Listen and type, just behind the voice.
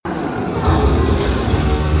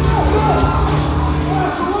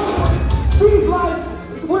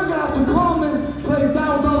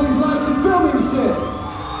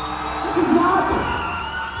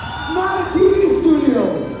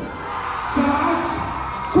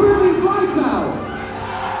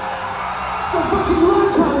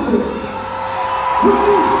And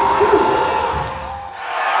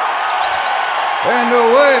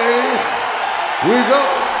away we go.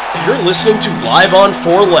 You're listening to Live on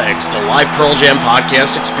Four Legs, the live Pearl Jam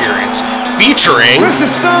podcast experience, featuring Mr.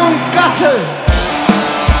 Stone Gossard.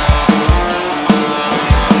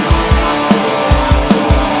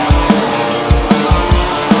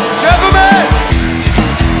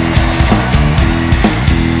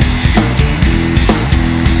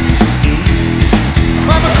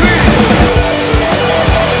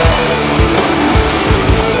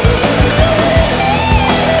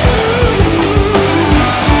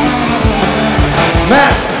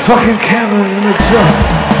 Matt fucking Cameron in the drum.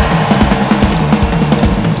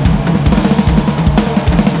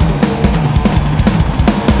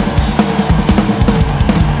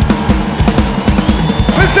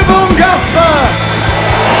 Mr. Boom Gasper.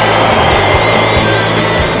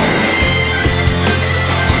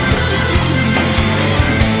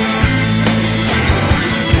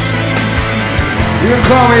 You can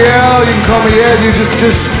call me Al, you can call me Ed, you just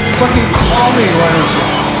fucking call me, why don't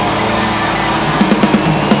you?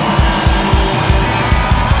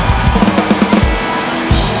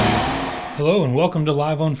 Hello and welcome to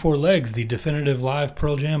Live on Four Legs, the definitive live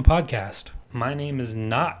Pearl Jam podcast. My name is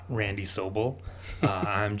not Randy Sobel.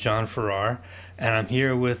 I'm John Farrar, and I'm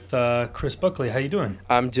here with Chris Buckley. How you doing?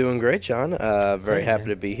 I'm doing great, John. Very happy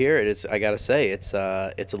to be here. I gotta say, it's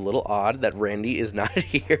a little odd that Randy is not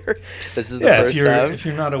here. This is the first time. If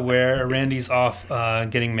you're not aware, Randy's off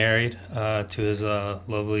getting married to his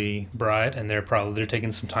lovely bride, and they're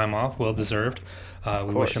taking some time off, well deserved.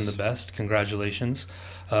 We wish him the best. Congratulations.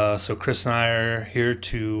 So Chris and I are here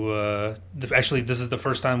to. Actually, this is the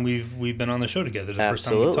first time we've been on the show together. The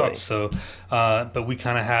Absolutely. first time we talked. So, but we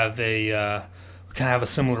kind of have a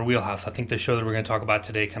similar wheelhouse. I think the show that we're going to talk about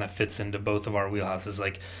today kind of fits into both of our wheelhouses.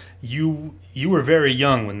 Like you were very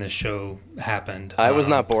young when this show happened. I was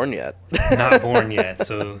not born yet. Not born yet.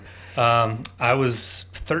 So I was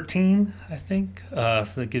 13, I think.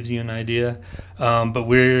 So that gives you an idea. But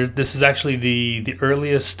this is actually the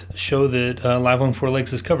earliest show that Live on Four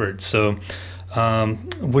Legs has covered. So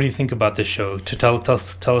what do you think about this show? To tell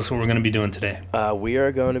us what we're going to be doing today. We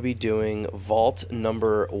are going to be doing Vault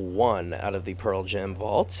number 1 out of the Pearl Jam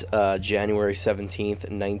Vault, January 17th,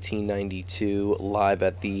 1992, live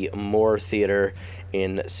at the Moore Theater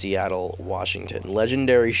in Seattle, Washington.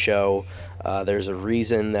 Legendary show. There's a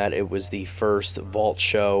reason that it was the first Vault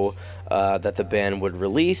show that the band would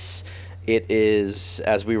release. It is,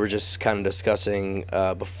 as we were just kind of discussing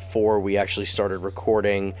before we actually started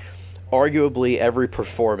recording, arguably every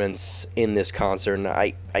performance in this concert, and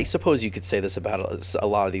I suppose you could say this about a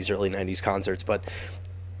lot of these early 90s concerts, but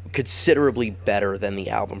considerably better than the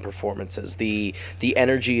album performances. The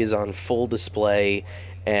energy is on full display,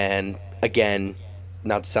 and again,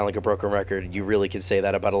 not to sound like a broken record, you really can say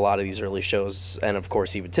that about a lot of these early shows, and of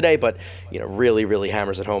course even today, but really, really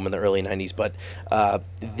hammers it home in the early 90s. But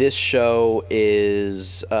this show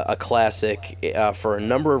is a classic for a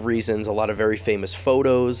number of reasons. A lot of very famous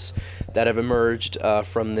photos that have emerged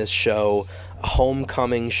from this show. A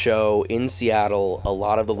homecoming show in Seattle, a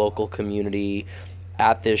lot of the local community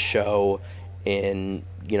at this show in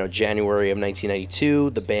January of 1992.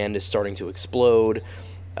 The band is starting to explode.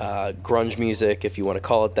 Grunge music, if you want to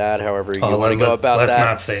call it that, however you want to go about let's that. Let's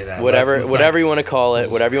not say that. Whatever you want to call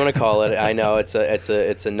it. I know it's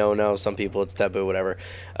a no-no. Some people it's taboo. Whatever.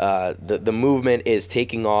 The movement is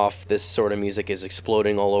taking off. This sort of music is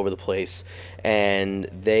exploding all over the place, and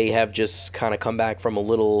they have just kind of come back from a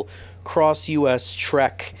little cross-U.S.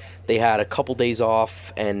 trek. They had a couple days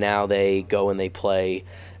off, and now they go and they play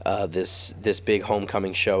this big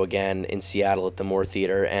homecoming show again in Seattle at the Moore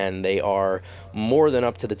Theater, and they are more than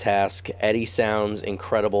up to the task. Eddie sounds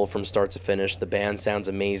incredible from start to finish. The band sounds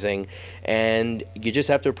amazing, and you just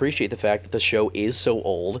have to appreciate the fact that the show is so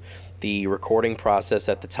old. The recording process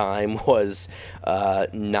at the time was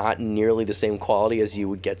not nearly the same quality as you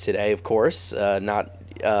would get today, of course. Not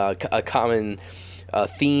a common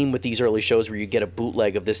theme with these early shows where you get a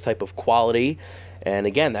bootleg of this type of quality. And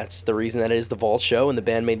again, that's the reason that it is the Vault show, and the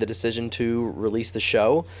band made the decision to release the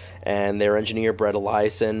show, and their engineer, Brett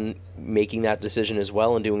Eliason, making that decision as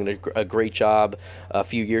well and doing a great job a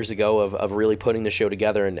few years ago of really putting the show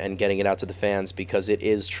together and getting it out to the fans, because it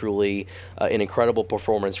is truly an incredible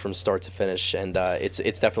performance from start to finish, and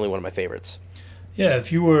it's definitely one of my favorites. Yeah,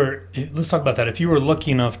 let's talk about that. If you were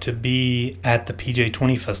lucky enough to be at the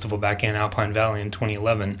PJ20 Festival back in Alpine Valley in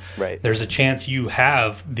 2011, right, there's a chance you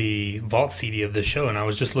have the Vault CD of the show. And I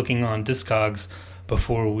was just looking on Discogs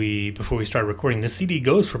before we started recording. The CD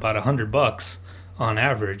goes for about $100 on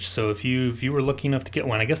average. So if you were lucky enough to get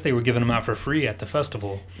one, I guess they were giving them out for free at the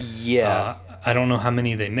festival. Yeah. I don't know how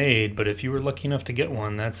many they made, but if you were lucky enough to get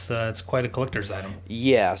one, that's it's quite a collector's item.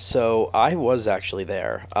 Yeah, so I was actually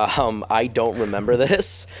there. I don't remember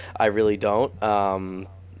this. I really don't.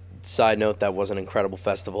 Side note, that was an incredible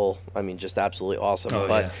festival. I mean, just absolutely awesome. Oh,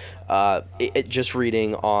 But just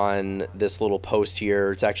reading on this little post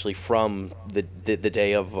here, it's actually from the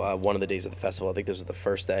day of one of the days of the festival. I think this was the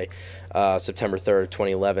first day, September 3rd,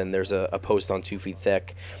 2011. There's a post on 2 Feet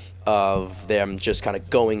Thick of them just kind of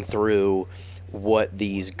going through what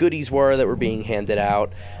these goodies were that were being handed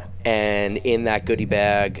out. And in that goodie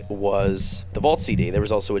bag was the Vault CD. There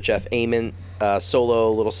was also a Jeff Ament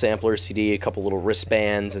solo little sampler CD, a couple little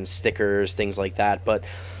wristbands and stickers, things like that. But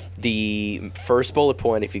the first bullet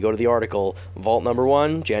point, if you go to the article, Vault number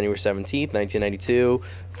 1, January 17th, 1992,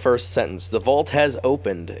 first sentence, the vault has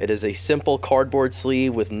opened. It is a simple cardboard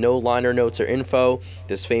sleeve with no liner notes or info.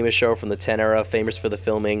 This famous show from the 10 era, famous for the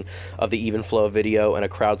filming of the Even Flow video and a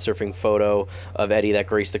crowd surfing photo of Eddie that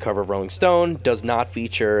graced the cover of Rolling Stone, does not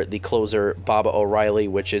feature the closer Baba O'Reilly,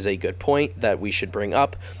 which is a good point that we should bring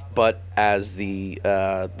up. But as the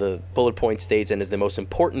bullet point states, and is the most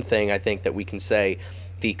important thing I think that we can say,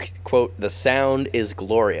 the quote, the sound is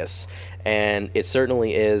glorious. And it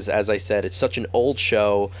certainly is. As I said, it's such an old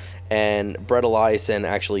show. And Brett Eliason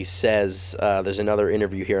actually says, there's another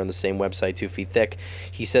interview here on the same website, 2 Feet Thick.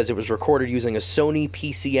 He says it was recorded using a Sony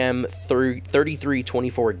PCM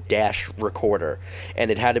 3324- recorder.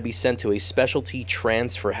 And it had to be sent to a specialty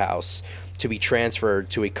transfer house to be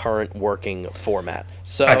transferred to a current working format.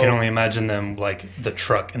 So I can only imagine them, like, the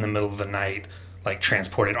truck in the middle of the night, like,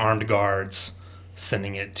 transported armed guards,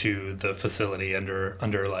 sending it to the facility under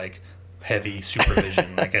like heavy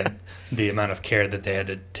supervision. The amount of care that they had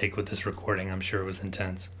to take with this recording, I'm sure, was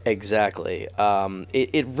intense. Exactly.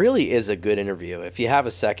 It really is a good interview. If you have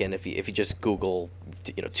a second, if you just Google,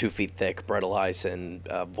 2 Feet Thick, Brett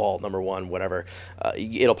Eliason, Vault number 1, whatever,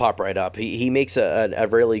 it'll pop right up. He makes a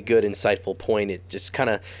really good, insightful point. It just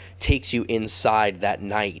kind of takes you inside that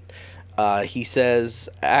night. He says,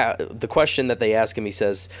 the question that they ask him, he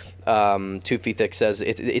says, 2 Feet Thick says,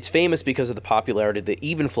 it's famous because of the popularity of the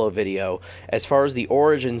Even Flow video. As far as the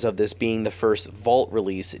origins of this being the first Vault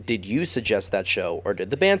release, did you suggest that show, or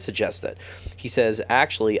did the band suggest it? He says,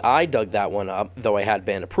 actually, I dug that one up, though I had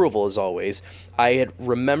band approval as always. I had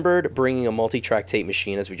remembered bringing a multi-track tape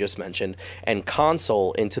machine, as we just mentioned, and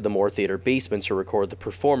console into the Moore Theater basement to record the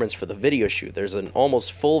performance for the video shoot. There's an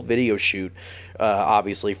almost full video shoot,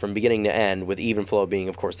 obviously, from beginning to end, with Even Flow being,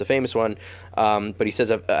 of course, the famous one. But he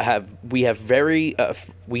says, we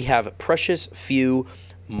have precious few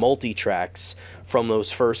multi-tracks from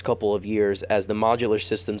those first couple of years, as the modular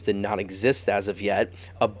systems did not exist as of yet.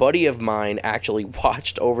 A buddy of mine actually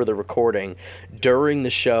watched over the recording during the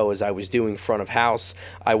show as I was doing front of house.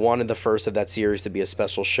 I wanted the first of that series to be a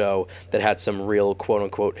special show that had some real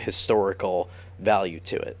quote-unquote historical value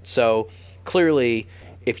to it. So clearly,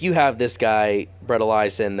 if you have this guy, Brett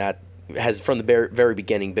Eliason, that has from the very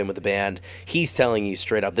beginning been with the band, he's telling you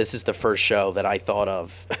straight up, this is the first show that I thought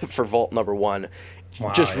of for Vault number 1.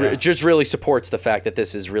 Wow, just really supports the fact that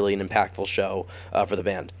this is really an impactful show for the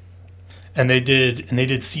band. And they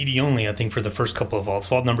did CD only, I think, for the first couple of vaults.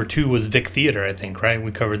 Vault number 2 was Vic Theater, I think, right?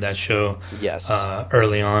 We covered that show Yes.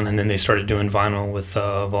 Early on, and then they started doing vinyl with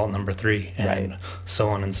Vault number 3, and Right. so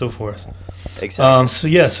on and so forth. Exactly.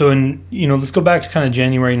 Let's go back to kind of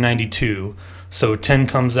January 92. So 10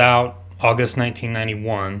 comes out August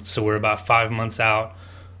 1991, so we're about 5 months out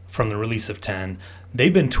from the release of 10.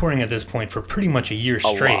 They've been touring at this point for pretty much a year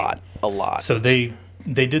straight. A lot. So they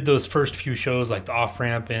did those first few shows, like the Off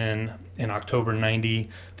Ramp in October 90.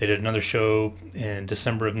 They did another show in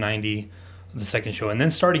December of 90, the second show. And then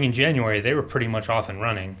starting in January, they were pretty much off and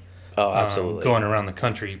running. Oh, absolutely. Going around the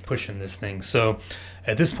country pushing this thing. So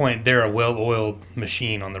at this point, they're a well-oiled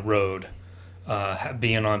machine on the road,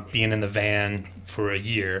 being in the van for a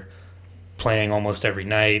year, playing almost every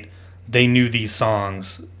night. They knew these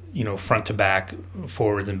songs, front to back,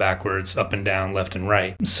 forwards and backwards, up and down, left and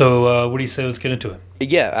right. So what do you say? Let's get into it.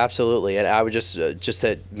 Yeah, absolutely. And I would just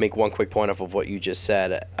to make one quick point off of what you just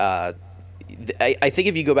said. I think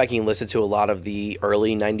if you go back and listen to a lot of the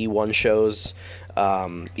early 91 shows,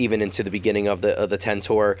 even into the beginning of the 10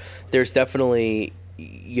 tour, there's definitely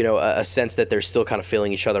a sense that they're still kind of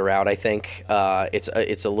feeling each other out. I think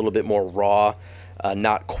it's a little bit more raw,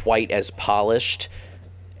 not quite as polished.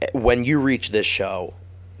 When you reach this show,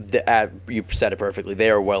 you said it perfectly. They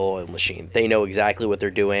are a well-oiled machine. They know exactly what they're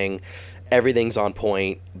doing, everything's on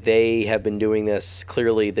point. They have been doing this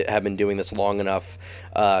long enough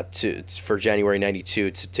for January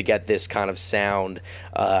 '92 to get this kind of sound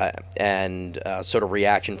and sort of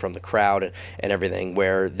reaction from the crowd and everything,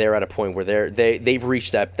 where they're at a point where they've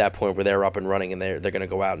reached that point where they're up and running, and they're going to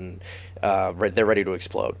go out and they're ready to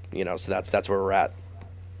explode. So that's where we're at.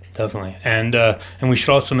 Definitely, and we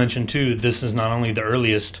should also mention too, this is not only the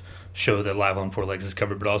earliest show that Live on Four Legs has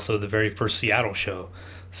covered, but also the very first Seattle show.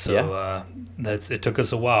 So it took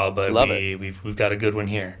us a while, but we've got a good one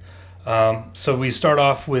here. So we start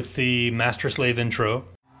off with the Master Slave intro.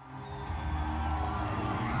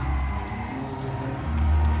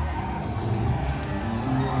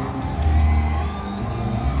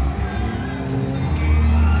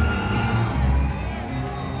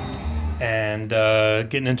 And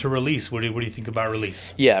getting into Release, what do you think about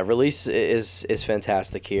Release? Yeah, Release is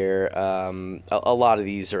fantastic here. A lot of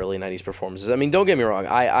these early '90s performances. I mean, don't get me wrong.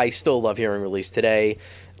 I still love hearing Release today.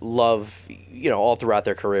 Love, all throughout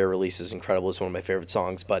their career, Release is incredible. It's one of my favorite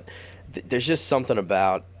songs. But there's just something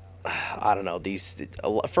about, I don't know, these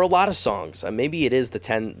for a lot of songs. Maybe it is the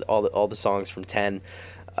 10, all the songs from 10,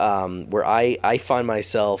 where I find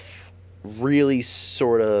myself really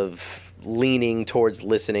sort of leaning towards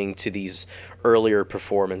listening to these earlier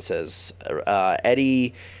performances.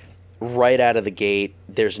 Eddie, right out of the gate,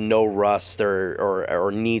 there's no rust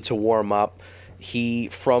or need to warm up. He,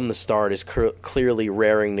 from the start, is clearly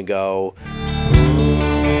raring to go.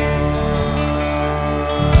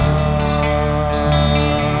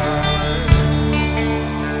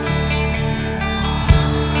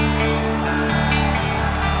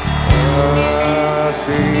 I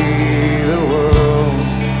see the world,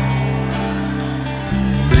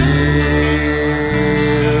 feel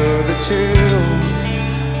the chill.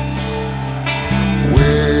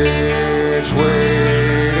 Which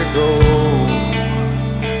way to go?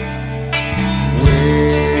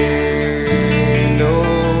 Window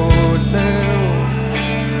sill.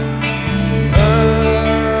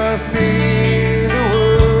 I see the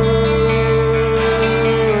words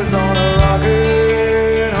on a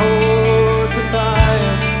rocket horse of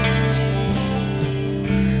time.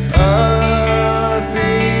 I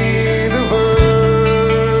see the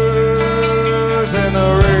verse and the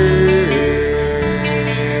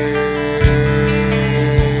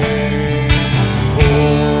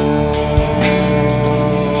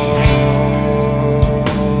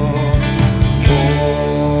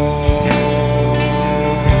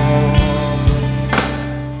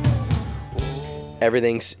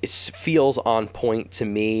Everything feels on point to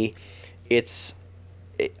me. It's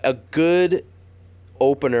a good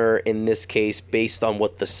opener in this case based on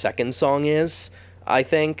what the second song is, I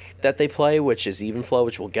think, that they play, which is Even Flow,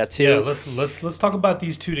 which we'll get to. Yeah, let's talk about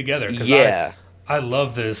these two together. 'Cause Yeah. I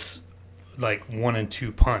love this, like, 1 and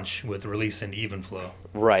 2 punch with Release and Even Flow.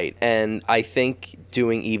 Right, and I think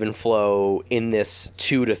doing Even Flow in this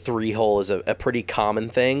 2 to 3 hole is a pretty common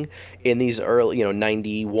thing in these early,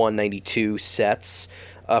 91, 92 sets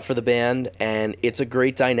for the band, and it's a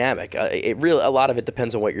great dynamic. A lot of it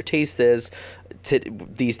depends on what your taste is.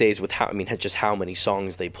 These days, with just how many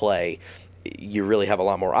songs they play, you really have a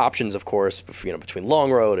lot more options, of course, between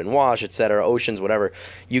Long Road and Wash, etc., Oceans, whatever.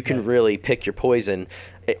 You can really pick your poison.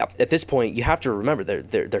 At this point, you have to remember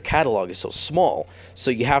their catalog is so small,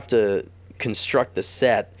 so you have to construct the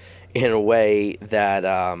set in a way that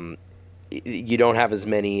you don't have as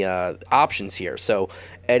many options here. So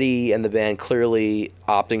Eddie and the band clearly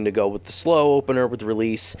opting to go with the slow opener with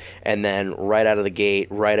Release, and then right out of the gate,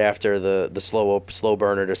 right after the slow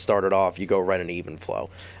burner to start it off, you go right into Even Flow.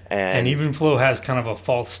 And Even Flow has kind of a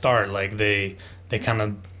false start, like they kind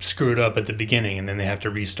of screw it up at the beginning and then they have to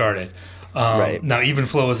restart it. Right. Now, Even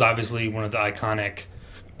Flow is obviously one of the iconic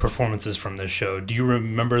performances from this show. Do you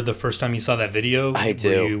remember the first time you saw that video? I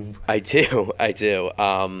do. I do.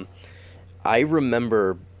 I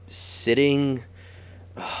remember sitting.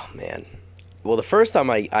 Oh man. Well, the first time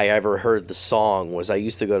I ever heard the song was I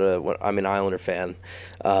used to go to. I'm an Islander fan,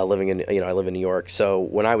 living in I live in New York. So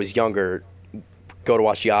when I was younger, go to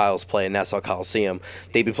watch the Isles play in Nassau Coliseum.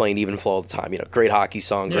 They'd be playing Even Flow all the time. Great hockey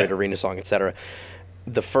song, great arena song, etc.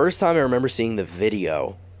 The first time I remember seeing the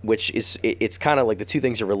video, which is it's kind of like the two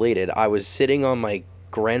things are related. I was sitting on my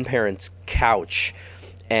grandparents' couch,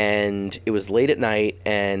 and it was late at night,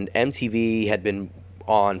 and MTV had been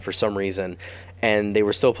on for some reason, and they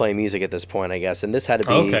were still playing music at this point, I guess. And this had to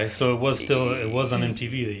be okay. So it was on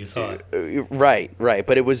MTV that you saw it. Right,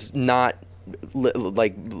 but it was not.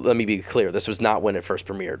 Like, let me be clear, this was not when it first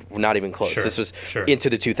premiered. Not even close. Sure, this was sure. into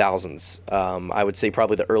the 2000s. I would say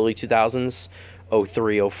probably the early 2000s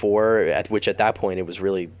 03, 04, at which at that point it was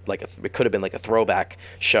really like it could have been like a throwback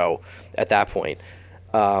show at that point.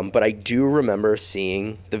 But I do remember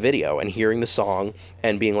seeing the video and hearing the song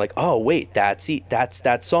and being like, oh, wait, that's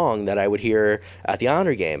that song that I would hear at the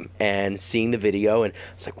Honor Game, and seeing the video. And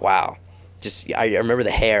it's like, wow, I remember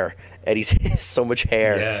the hair. Eddie's so much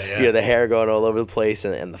hair, Yeah. The hair going all over the place,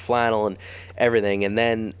 and the flannel and everything. And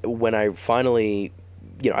then when I finally,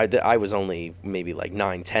 I was only maybe like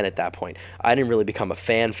 9, 10 at that point. I didn't really become a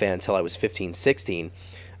fan until I was 15, 16.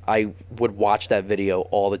 I would watch that video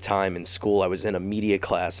all the time in school. I was in a media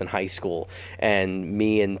class in high school, and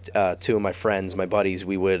me and 2 of my friends, my buddies,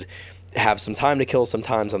 we would have some time to kill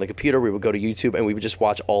sometimes on the computer. We would go to YouTube and we would just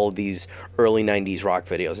watch all of these early 90s rock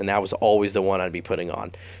videos, and that was always the one I'd be putting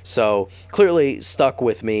on. So clearly stuck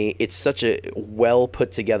with me. It's such a well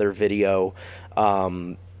put together video.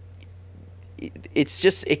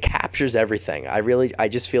 It captures everything. I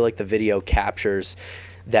just feel like the video captures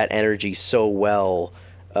that energy so well.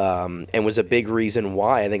 And was a big reason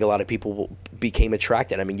why I think a lot of people became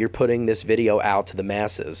attracted. I mean, you're putting this video out to the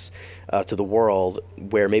masses, to the world,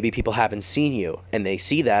 where maybe people haven't seen you, and they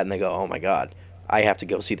see that and they go, oh my God, I have to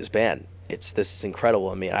go see this band. This is incredible.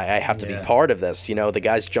 I mean, I have to be part of this. The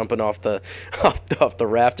guy's jumping off the off the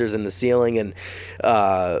rafters in the ceiling, and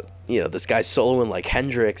this guy's soloing like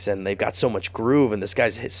Hendrix, and they've got so much groove, and this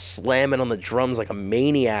guy's slamming on the drums like a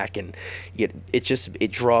maniac, and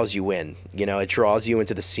it draws you in. It draws you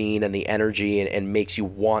into the scene and the energy, and makes you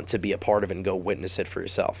want to be a part of it and go witness it for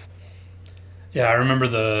yourself. Yeah, I don't remember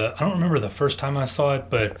the first time I saw it,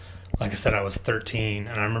 but like I said, I was 13,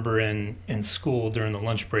 and I remember in school during the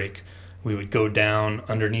lunch break, we would go down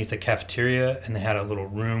underneath the cafeteria, and they had a little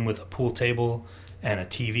room with a pool table and a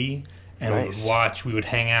TV, and Nice. we would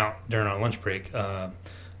hang out during our lunch break,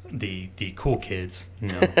 the cool kids,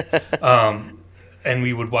 and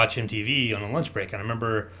we would watch MTV on a lunch break. And I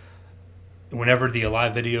remember whenever the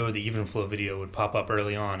Alive video, the Even Flow video would pop up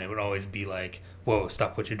early on, it would always be like, whoa,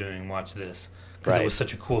 stop what you're doing, watch this. Because Right. it was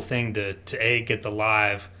such a cool thing to get the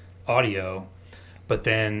live audio, but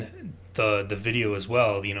then the video as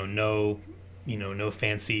well, no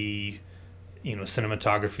fancy,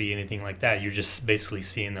 cinematography, anything like that. You're just basically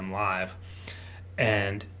seeing them live.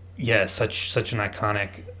 And yeah, such an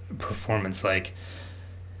iconic performance. Like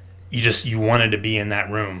you wanted to be in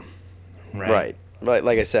that room, right? Right.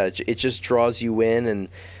 Like I said, it just draws you in, and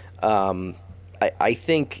I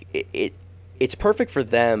think it's perfect for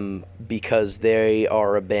them because they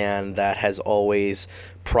are a band that has always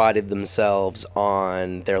prided themselves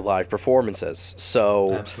on their live performances.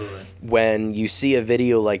 So Absolutely. when you see a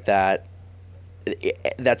video like that,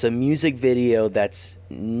 that's a music video that's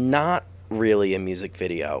not really a music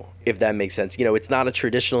video, if that makes sense. It's not a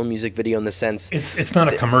traditional music video in the sense It's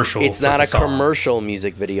not a commercial. it's for not the a song. commercial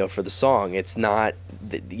music video for the song. It's not,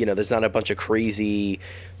 there's not a bunch of crazy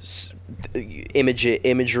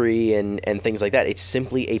imagery and things like that. It's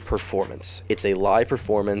simply a performance. It's a live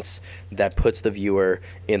performance that puts the viewer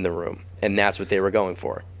in the room, and that's what they were going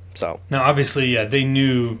for. So Now, obviously, they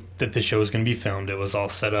knew that the show was going to be filmed. It was all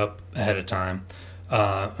set up ahead of time.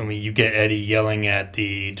 You get Eddie yelling at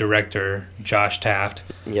the director, Josh Taft.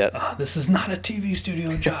 yeah, This is not a TV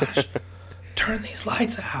studio, Josh. Turn these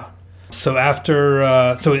lights out. So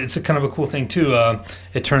after, so it's a kind of a cool thing too.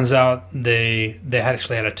 It turns out they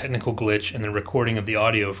actually had a technical glitch in the recording of the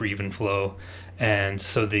audio for Even Flow, and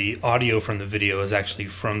so the audio from the video is actually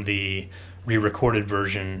from the re-recorded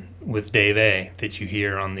version with Dave A that you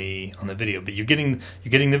hear on the video. But you're getting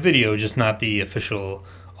the video, just not the official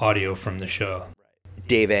audio from the show.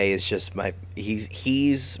 Dave A is just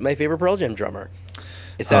he's my favorite Pearl Jam drummer.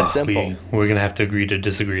 It's that simple. We're gonna have to agree to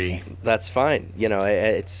disagree. That's fine.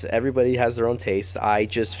 It's everybody has their own taste. I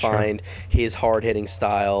just Sure. find his hard-hitting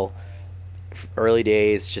style, early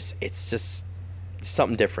days, it's just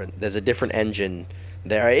something different. There's a different engine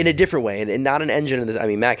there in a different way, and not an engine in this. I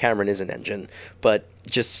mean, Matt Cameron is an engine, but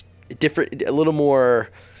just different, a little more,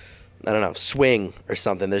 I don't know, swing or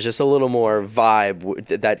something. There's just a little more vibe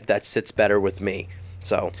that sits better with me.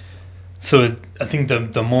 So I think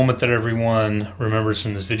the moment that everyone remembers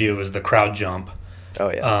from this video is the crowd jump. oh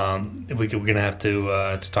yeah. We're gonna have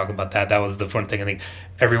to talk about that. That was the fun thing. I think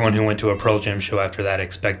everyone who went to a Pearl Jam show after that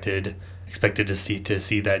expected to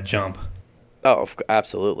see that jump. Oh,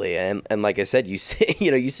 absolutely, and like I said, you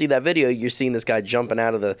see that video, you're seeing this guy jumping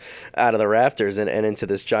out of the rafters and into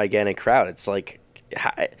this gigantic crowd. It's like,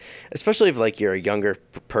 especially if like you're a younger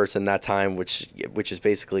person that time, which is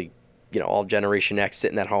basically all Generation X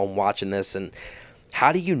sitting at home watching this, and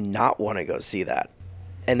how do you not want to go see that?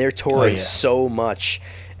 And they're touring so much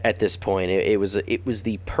at this point. It was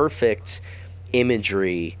the perfect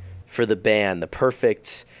imagery for the band, the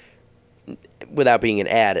perfect, without being an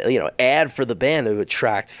ad for the band to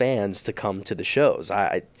attract fans to come to the shows.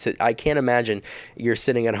 I can't imagine you're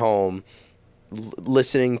sitting at home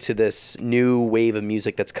listening to this new wave of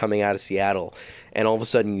music that's coming out of Seattle, and all of a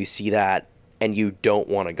sudden you see that and you don't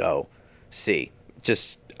want to go see.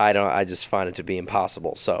 I just find it to be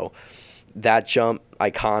impossible. So that jump,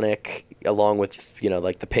 iconic, along with,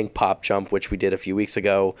 like the Pink Pop jump, which we did a few weeks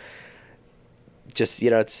ago. Just,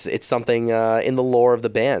 it's something in the lore of the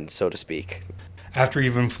band, so to speak. After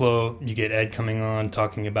Even Flow, you get Ed coming on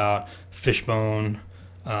talking about Fishbone,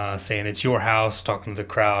 saying it's your house, talking to the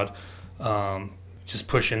crowd, just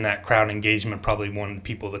pushing that crowd engagement, probably wanting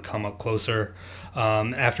people to come up closer.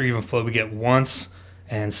 After Even Flow, we get Once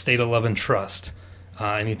and State of Love and Trust.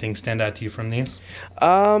 Anything stand out to you from these?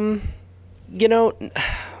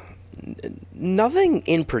 Nothing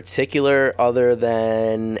in particular other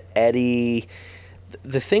than Eddie.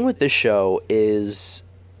 The thing with this show is,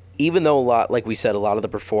 even though like we said, a lot of the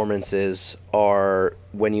performances are,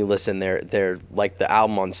 when you listen, they're like the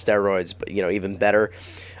album on steroids, but even better.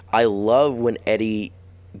 I love when Eddie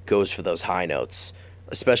goes for those high notes,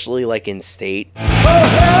 especially like in State. Help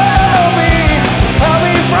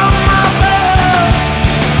me from myself,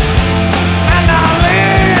 and I'll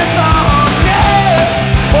listen,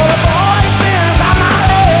 for the voices on my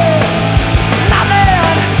head.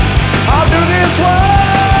 Nothing, I'll do this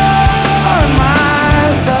one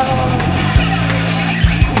myself.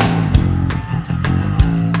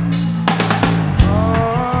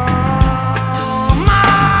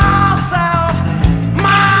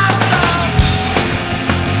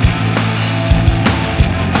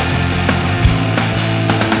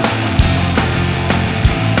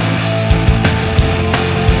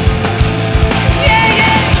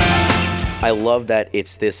 I love that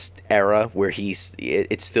it's this era where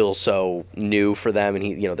it's still so new for them,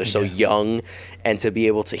 and they're so young, and to be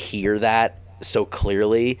able to hear that so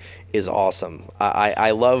clearly is awesome.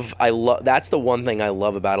 I love that's the one thing I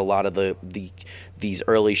love about a lot of these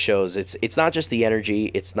early shows. It's not just the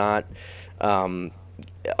energy. It's not a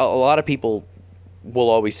lot of people will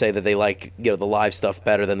always say that they like the live stuff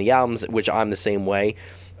better than the albums, which I'm the same way.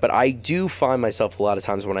 But I do find myself a lot of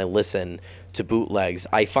times when I listen to bootlegs,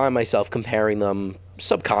 I find myself comparing them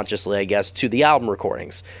subconsciously, I guess, to the album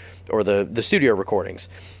recordings or the studio recordings.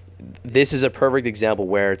 This is a perfect example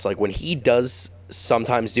where it's like when he does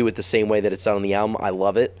sometimes do it the same way that it's done on the album, I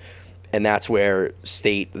love it. And that's where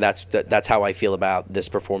State, that's how I feel about this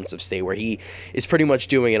performance of State, where he is pretty much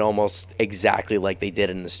doing it almost exactly like they did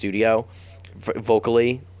in the studio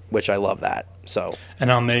vocally, which I love that. So,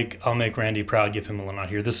 and I'll make Randy proud, give him a little nod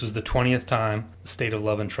here. This was the 20th time State of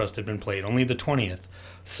Love and Trust had been played, only the 20th.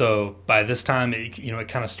 So by this time, it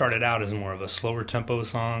kind of started out as more of a slower tempo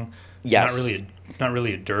song. Yes. Not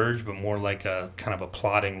really a dirge, but more like a kind of a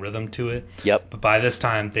plodding rhythm to it. Yep. But by this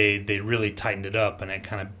time, they really tightened it up, and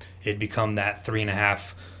it become that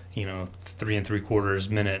 3.5, 3 3/4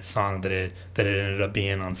 minute song that it ended up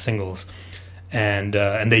being on singles. And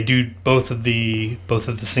they do both of the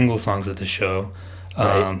single songs at the show.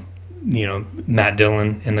 Right. Matt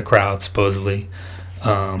Dillon in the crowd supposedly.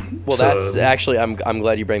 That's actually I'm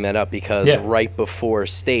glad you bring that up, because right before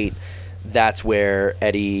State, that's where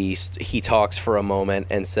Eddie he talks for a moment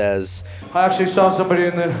and says, I actually saw somebody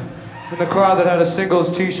in the crowd that had a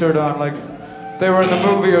Singles T-shirt on, like they were in the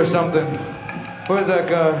movie or something. Who is that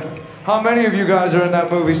guy? How many of you guys are in that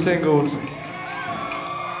movie Singles?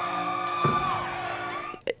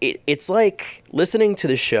 It's like listening to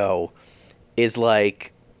the show is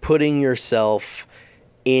like putting yourself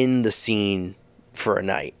in the scene for a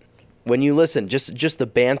night. When you listen, just the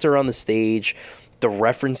banter on the stage, the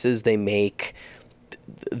references they make,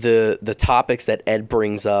 the topics that Ed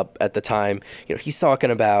brings up at the time. He's talking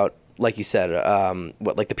about, like you said,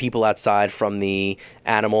 like the people outside from the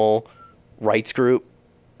animal rights group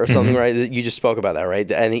or something, right? You just spoke about that,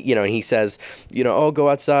 right? And he says, oh, go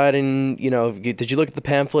outside and did you look at the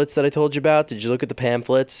pamphlets that I told you about? Did you look at the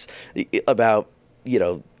pamphlets about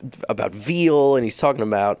veal? And he's talking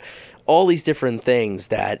about all these different things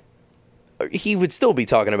that he would still be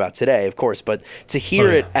talking about today, of course, but to hear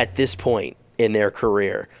it at this point in their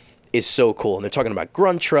career is so cool. And they're talking about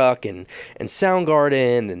Grunt Truck and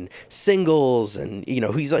Soundgarden and singles, and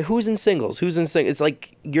he's like, who's in singles? Who's in singles? It's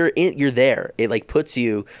like you're there. It like puts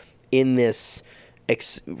you in this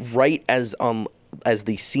right as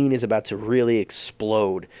the scene is about to really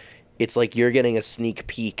explode. It's like you're getting a sneak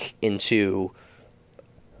peek into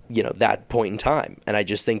that point in time, and I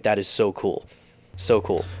just think that is so cool. So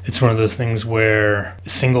cool. It's one of those things where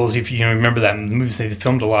singles, if you remember that movies, they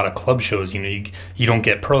filmed a lot of club shows. You don't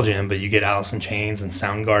get Pearl Jam, but you get Alice in Chains and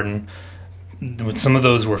Soundgarden. Some of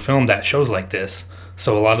those were filmed at shows like this,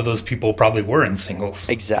 so a lot of those people probably were in singles.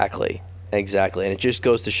 Exactly. And it just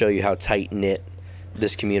goes to show you how tight knit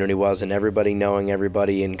this community was, and everybody knowing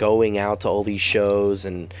everybody and going out to all these shows,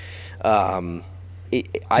 and I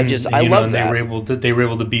love that They were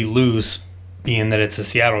able to be loose, being that it's a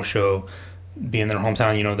Seattle show, being their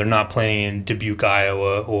hometown. They're not playing in Dubuque,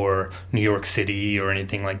 Iowa, or New York City or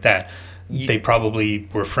anything like that. They probably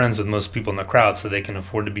were friends with most people in the crowd, so they can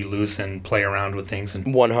afford to be loose and play around with things.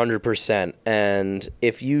 100%. And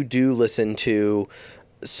if you do listen to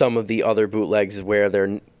some of the other bootlegs where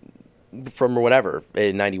they're from whatever,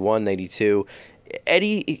 in 91, 92,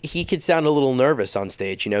 Eddie, he could sound a little nervous on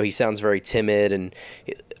stage. He sounds very timid and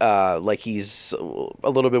like he's a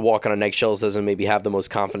little bit walking on eggshells, doesn't maybe have the most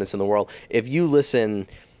confidence in the world. If you listen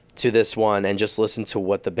to this one and just listen to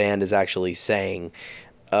what the band is actually saying,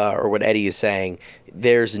 or what Eddie is saying,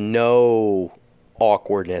 there's no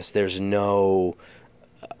awkwardness, there's no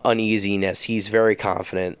uneasiness. He's very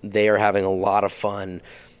confident. They are having a lot of fun.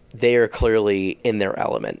 They are clearly in their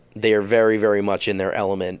element. They are very, very much in their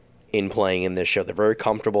element in playing in this show. They're very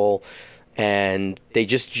comfortable, and they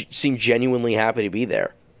just seem genuinely happy to be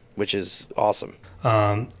there, which is awesome.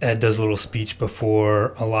 Ed does a little speech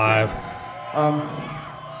before Alive.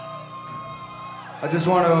 I just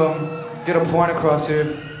want to get a point across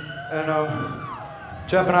here. And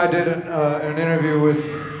Jeff and I did an interview with...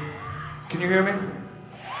 Can you hear me?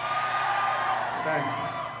 Thanks.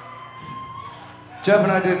 Jeff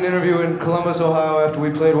and I did an interview in Columbus, Ohio after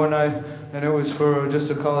we played one night, and it was for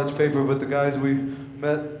just a college paper, but the guys we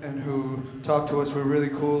met and who talked to us were really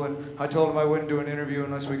cool, and I told them I wouldn't do an interview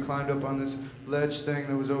unless we climbed up on this ledge thing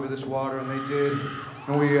that was over this water, and they did.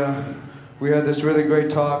 And we had this really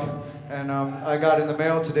great talk, and I got in the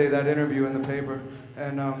mail today that interview in the paper,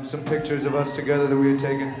 and some pictures of us together that we had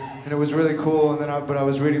taken, and it was really cool. And then but I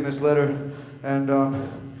was reading this letter, and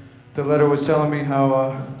the letter was telling me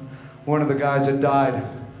how one of the guys had died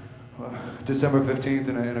December 15th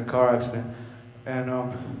in a car accident,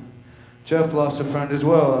 and Jeff lost a friend as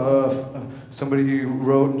well, somebody he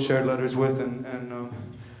wrote and shared letters with, and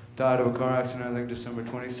died of a car accident, I think December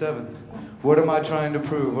 27th. What am I trying to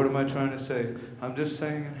prove? What am I trying to say? I'm just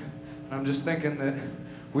saying, and I'm just thinking that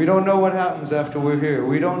we don't know what happens after we're here.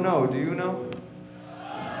 We don't know. Do you know?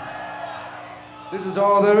 This is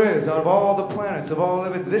all there is. Out of all the planets, of all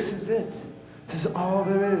of it, this is it. This is all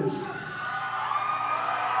there is.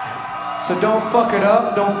 So don't fuck it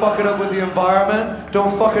up. Don't fuck it up with the environment.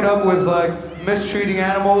 Don't fuck it up with mistreating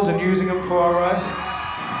animals and using them for our rights.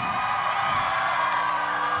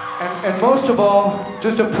 And most of all,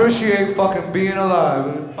 just appreciate fucking being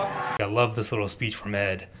alive. I love this little speech from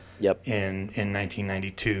Ed. Yep. In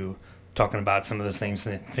 1992, talking about some of the same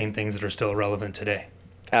things that are still relevant today.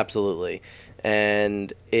 Absolutely.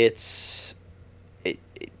 And it's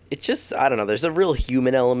just, I don't know, there's a real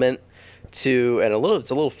human element to, and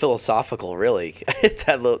it's a little philosophical, really.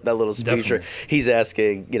 that little speech Definitely. where he's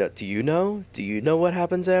asking, do you know what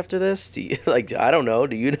happens after this? Do you, I don't know,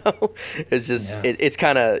 do you know? It's just, it's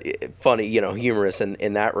kind of funny, humorous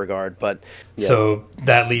in that regard, but yeah. So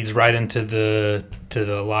that leads right into the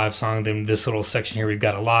live song. Then this little section here, we've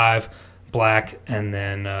got Alive, Black, and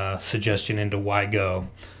then suggestion into Why Go.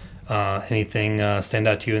 Anything stand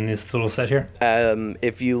out to you in this little set here?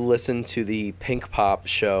 If you listen to the Pink Pop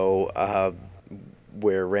show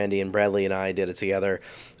where Randy and Bradley and I did it together,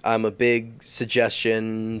 I'm a big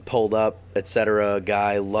suggestion, pulled up, etc.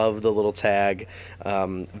 guy. Love the little tag.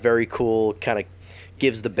 Very cool. Kind of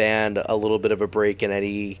gives the band a little bit of a break, and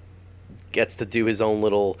Eddie gets to do his own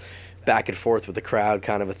little back and forth with the crowd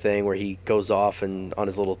kind of a thing where he goes off and on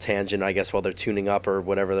his little tangent, I guess, while they're tuning up or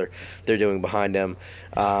whatever they're doing behind him.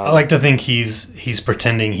 I like to think he's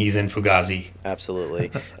pretending he's in Fugazi. Absolutely.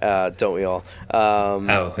 Don't we all?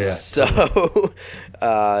 Oh, yeah. So,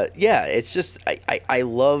 it's just, I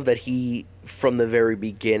love that he, from the very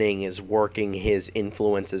beginning, is working his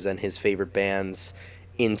influences and his favorite bands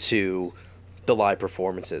into the live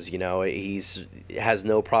performances. He's has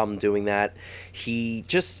no problem doing that. He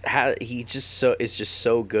is just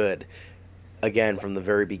so good, again, from the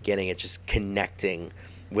very beginning, at just connecting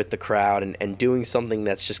with the crowd and doing something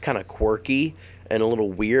that's just kind of quirky and a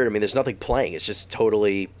little weird. I mean, there's nothing playing. It's just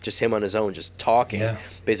totally just him on his own, just talking,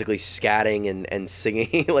 basically scatting and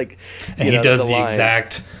singing And he does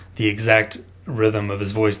the exact rhythm of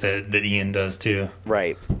his voice that Ian does too.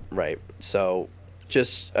 Right. So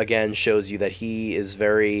just, again, shows you that he is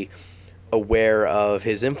very aware of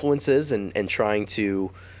his influences and trying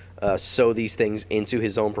to sew these things into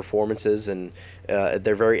his own performances, and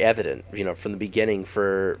they're very evident, from the beginning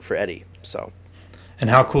for Eddie. So. And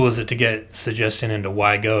how cool is it to get suggestion into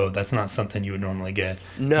Why Go? That's not something you would normally get.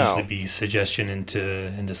 No. Usually be suggestion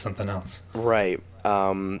into something else. Right.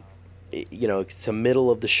 It's a middle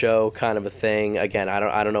of the show kind of a thing. Again, I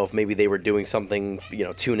don't know if maybe they were doing something,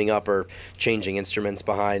 tuning up or changing instruments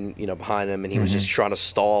behind him, and he was just trying to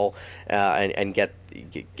stall and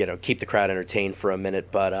keep the crowd entertained for a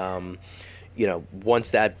minute. But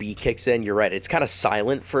once that beat kicks in, you're right. It's kind of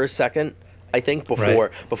silent for a second, I think,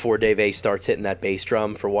 before Dave A starts hitting that bass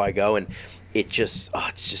drum for Why Go, and it just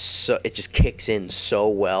kicks in so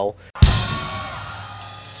well.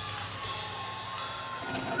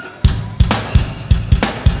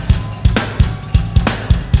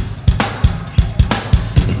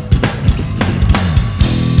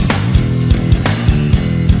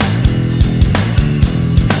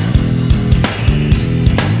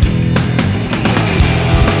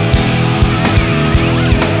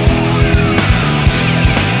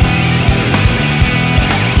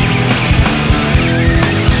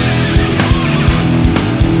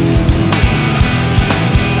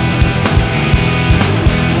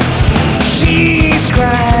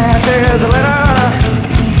 Scratches a letter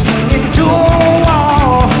into a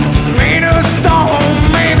wall, made of stone,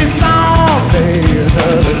 maybe someday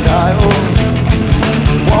another child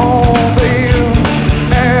won't be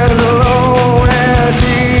as alone as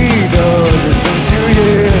she does. It's been 2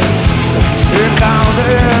 years and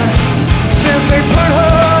counting since they put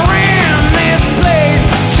her in this place.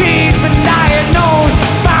 She's been diagnosed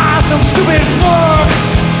by some stupid fuck,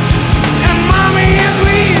 and mommy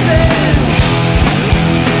agrees that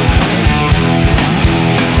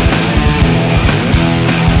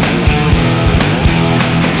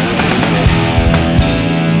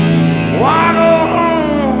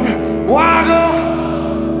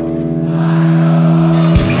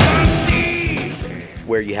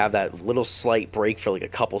where you have that little slight break for like a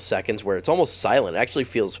couple seconds where it's almost silent. It actually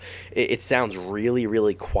feels, it sounds really,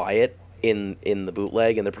 really quiet in the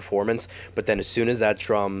bootleg and the performance, but then as soon as that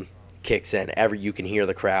drum kicks in, you can hear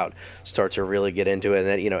the crowd start to really get into it, and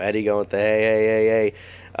then Eddie going with the hey.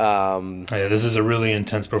 This is a really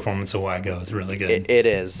intense performance of Why Go. It's really good. It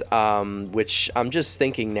is, which I'm just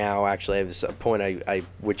thinking now, actually, I have a point I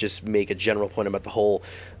would just make a general point about the whole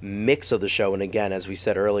mix of the show. And again, as we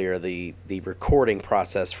said earlier, the recording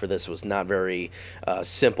process for this was not very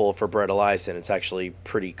simple for Bret Eliason. It's actually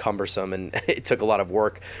pretty cumbersome, and it took a lot of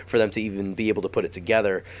work for them to even be able to put it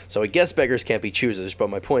together. So I guess beggars can't be choosers, but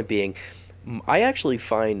my point being, I actually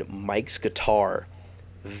find Mike's guitar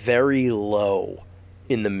very low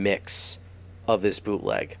in the mix of this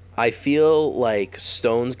bootleg. I feel like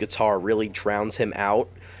Stone's guitar really drowns him out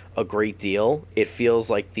a great deal. It feels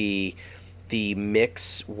like the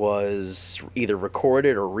mix was either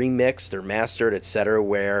recorded or remixed or mastered, etc.,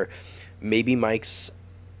 where maybe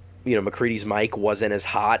McCready's mic wasn't as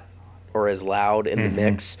hot or as loud in the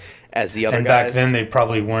mix as the other and guys. Back then, they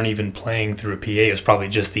probably weren't even playing through a PA. It was probably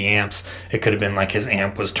just the amps. It could have been like his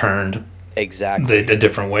amp was turned exactly a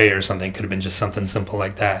different way or something. It could have been just something simple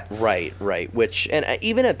like that. Right. Which, and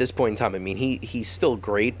even at this point in time, I mean, he's still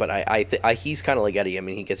great, but he's kind of like Eddie. I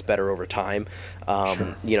mean, he gets better over time.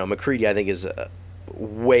 Sure. McCready, I think, is a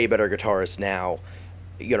way better guitarist now,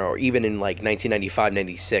 even in like 1995,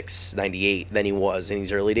 96, 98 than he was in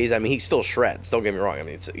these early days. I mean, he still shreds. Don't get me wrong. I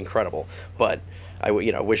mean, it's incredible, but I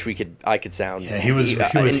wish I could sound. Yeah,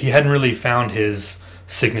 he hadn't really found his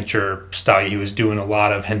signature style. He was doing a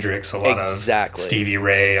lot of Hendrix, a lot of Stevie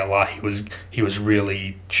Ray, a lot. He was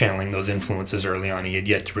really channeling those influences early on. He had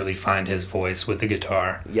yet to really find his voice with the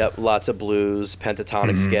guitar. Yep, lots of blues,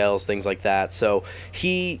 pentatonic scales, things like that. So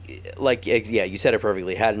he, you said it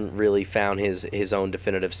perfectly, hadn't really found his own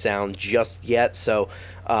definitive sound just yet. So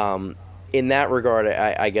in that regard,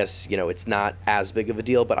 I guess, it's not as big of a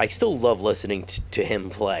deal, but I still love listening to him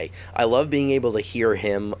play. I love being able to hear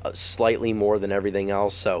him slightly more than everything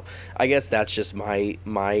else. So I guess that's just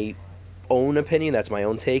my own opinion. That's my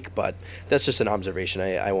own take, but that's just an observation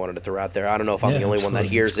I wanted to throw out there. I don't know if I'm the only one that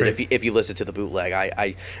hears it. If you listen to the bootleg,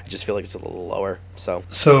 I just feel like it's a little lower. So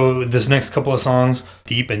this next couple of songs,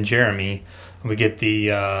 Deep and Jeremy, we get the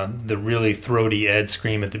really throaty Ed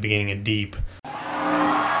scream at the beginning of Deep.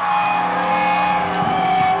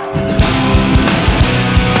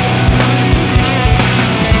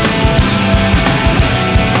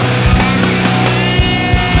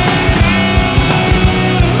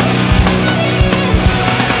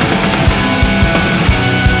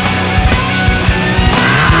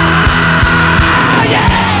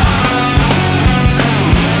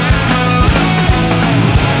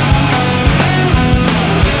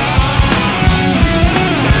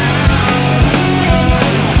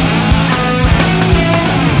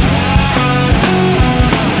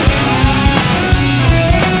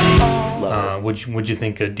 What'd you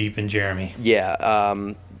think of Deep and Jeremy?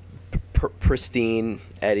 Yeah, pristine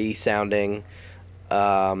Eddie sounding.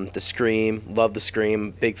 The scream, love the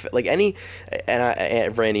scream. Like any,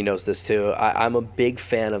 and Randy knows this too. I'm a big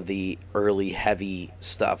fan of the early heavy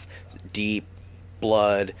stuff, Deep,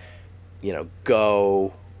 Blood,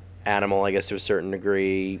 Go, Animal. I guess to a certain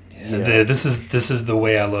degree. This is the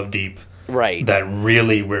way I love Deep. Right. That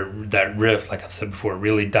riff, like I've said before,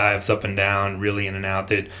 really dives up and down, really in and out.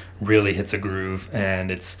 That really hits a groove, and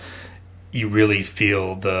you really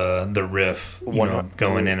feel the riff,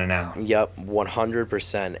 going in and out. Yep,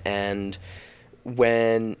 100%. And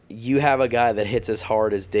when you have a guy that hits as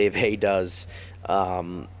hard as Dave Hay does,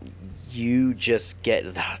 you just get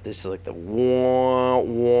this, like the wah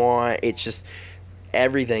wah. It's just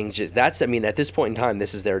everything. At this point in time,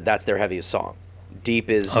 that's their heaviest song.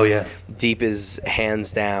 Deep is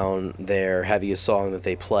hands down their heaviest song that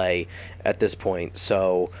they play at this point.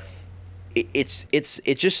 So it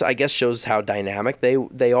just, I guess, shows how dynamic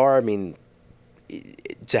they are. I mean,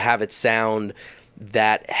 to have it sound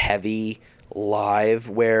that heavy live,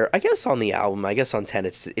 where I guess on the album, I guess on 10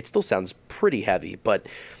 it still sounds pretty heavy, but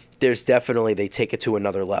there's definitely, they take it to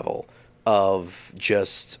another level of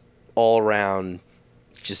just all around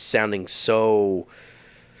just sounding so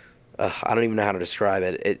I don't even know how to describe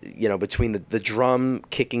it. Between the drum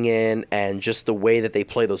kicking in and just the way that they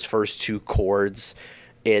play those first two chords,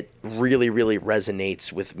 it really, really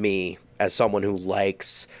resonates with me as someone who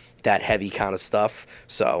likes that heavy kind of stuff.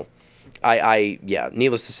 So,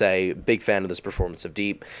 needless to say, big fan of this performance of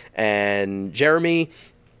Deep. And Jeremy,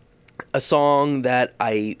 a song that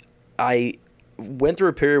I went through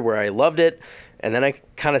a period where I loved it, and then I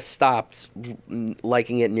kind of stopped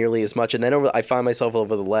liking it nearly as much. And then I find myself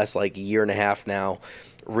over the last year and a half now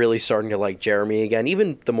really starting to like Jeremy again,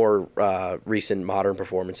 even the more recent modern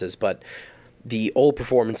performances. But the old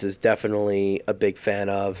performances definitely a big fan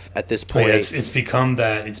of at this point. Yeah, it's become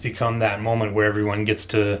that moment where everyone gets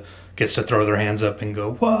to throw their hands up and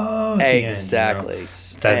go, whoa, at exactly.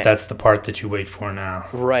 The end, that's the part that you wait for now.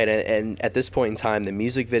 Right, and at this point in time, the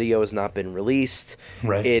music video has not been released.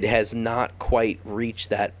 Right. It has not quite reached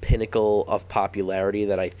that pinnacle of popularity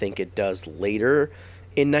that I think it does later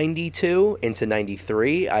in 92 into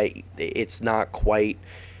 93. It's not quite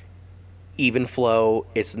even flow.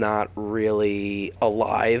 It's not really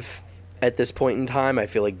alive at this point in time. I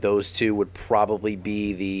feel like those two would probably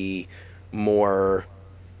be the more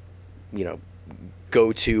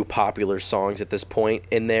go-to popular songs at this point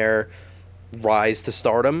in their rise to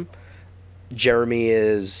stardom. Jeremy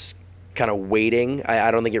is kind of waiting.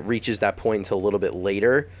 I don't think it reaches that point until a little bit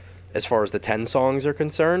later as far as the 10 songs are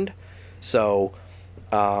concerned. So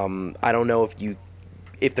I don't know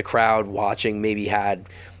if the crowd watching maybe had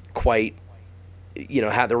quite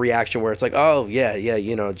had the reaction where it's like, oh yeah,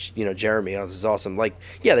 Jeremy, oh, this is awesome. Like,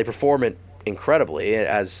 yeah, they perform it incredibly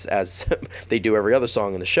as they do every other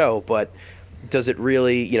song in the show, but does it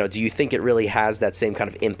really, do you think it really has that same kind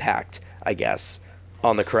of impact, I guess,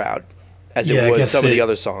 on the crowd as it would some of the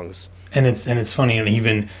other songs? And it's funny, and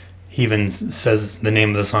he even says the name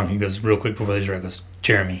of the song. He goes real quick before the track goes,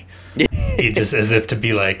 Jeremy. He just as if to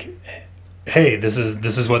be like, hey, this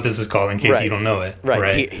is what this is called in case you don't know it.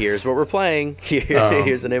 Right. Here's what we're playing.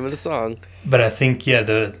 Here's the name of the song. But I think,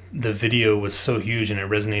 the video was so huge and it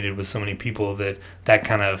resonated with so many people that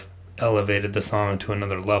kind of elevated the song to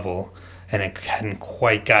another level, and it hadn't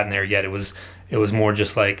quite gotten there yet. It was more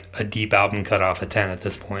just like a Deep album cut off a 10 at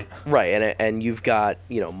this point. Right, and you've got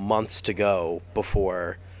months to go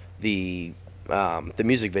before the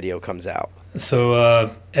music video comes out.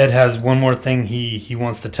 So Ed has one more thing he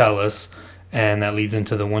wants to tell us, and that leads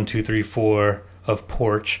into the 1, 2, 3, 4 of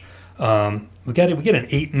Porch. We get an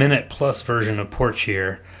 8-minute plus version of Porch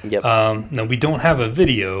here. Yep. Now we don't have a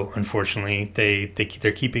video, unfortunately.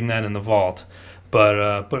 They're keeping that in the vault.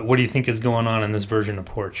 But what do you think is going on in this version of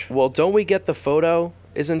Porch? Well, don't we get the photo?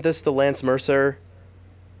 Isn't this the Lance Mercer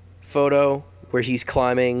photo where he's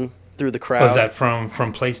climbing through the crowd? Was that from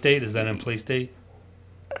Playstate? Is that in Playstate?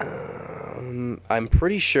 I'm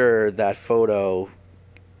pretty sure that photo.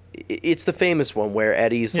 It's the famous one where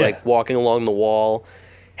Eddie's like walking along the wall,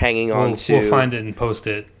 hanging on to. We'll find it and post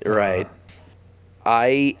it. Right.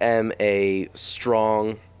 I am a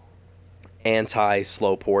strong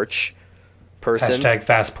anti-slow porch person.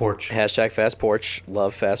 #fast porch. #fast porch.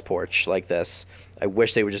 Love fast porch like this. I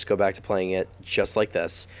wish they would just go back to playing it just like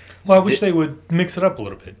this. Well, I wish they would mix it up a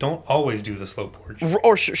little bit. Don't always do the slow porch.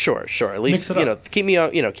 Or sure. At least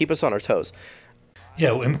keep us on our toes.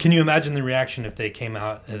 Yeah, and can you imagine the reaction if they came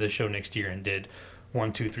out at the show next year and did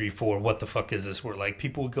 1, 2, 3, 4? What the fuck is this? Where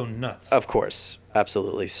people would go nuts. Of course,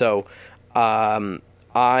 absolutely. So,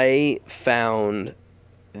 I found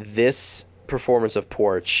this performance of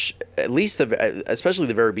Porch, at least especially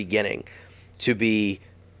the very beginning, to be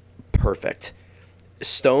perfect.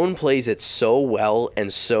 Stone plays it so well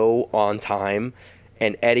and so on time,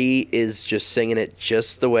 and Eddie is just singing it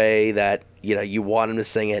just the way that you want him to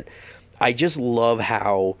sing it. I just love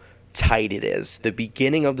how tight it is. The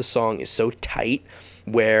beginning of the song is so tight,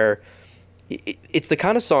 where it's the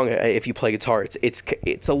kind of song, if you play guitar,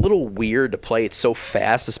 it's a little weird to play. It's so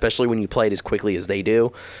fast, especially when you play it as quickly as they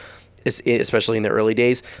do, especially in the early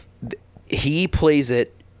days. He plays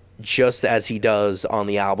it just as he does on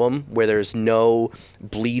the album, where there's no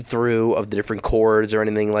bleed through of the different chords or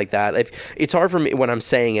anything like that. It's hard for me when I'm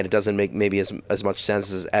saying it doesn't make maybe as much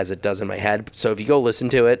sense as it does in my head. So if you go listen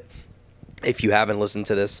to it, if you haven't listened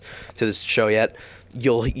to this show yet,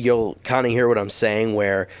 you'll kind of hear what I'm saying,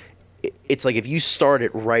 where it's like if you start it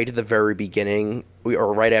right at the very beginning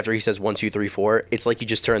or right after he says 1, 2, 3, 4, it's like you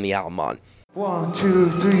just turn the album on. 1,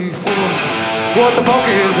 2, 3, 4. What the fuck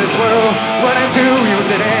is this world? Running to you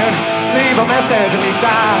didn't leave a message, at least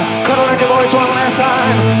I cuddle in your voice one last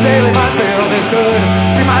time. Daily might feel this good.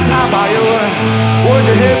 Be my time by you. Would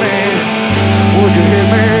you hit me? Would you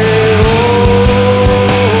hit me?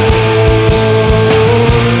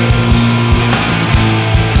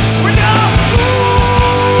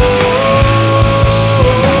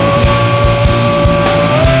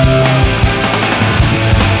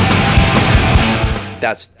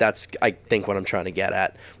 That's I think what I'm trying to get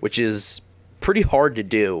at, which is pretty hard to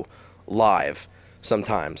do live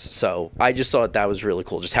sometimes. So I just thought that was really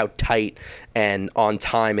cool, just how tight and on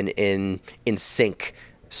time and in sync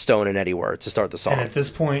Stone and Eddie were to start the song. And at this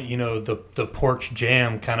point, the Porch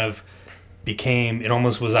Jam kind of became, it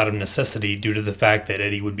almost was out of necessity due to the fact that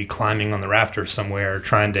Eddie would be climbing on the rafters somewhere,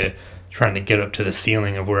 trying to get up to the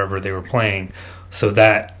ceiling of wherever they were playing. So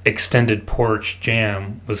that extended Porch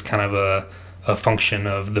Jam was kind of a function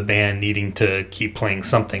of the band needing to keep playing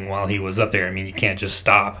something while he was up there. I mean, you can't just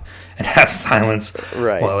stop and have silence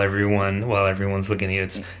while everyone's looking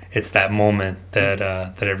at you. It's that moment that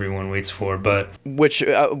everyone waits for. But which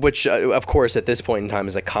of course at this point in time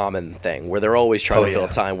is a common thing, where they're always trying to fill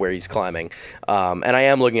time where he's climbing. And I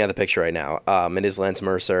am looking at the picture right now. It is Lance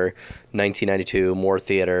Mercer, 1992, Moore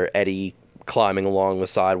Theater. Eddie climbing along the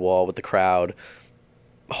sidewall with the crowd,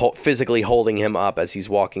 physically holding him up as he's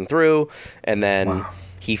walking through, and then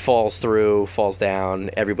he falls down.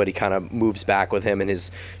 Everybody kind of moves back with him, and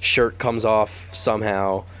his shirt comes off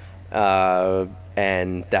somehow,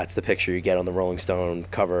 and that's the picture you get on the Rolling Stone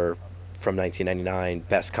cover from 1999,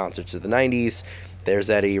 Best Concerts of the 90s. There's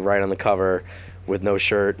Eddie right on the cover with no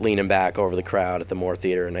shirt, leaning back over the crowd at the Moore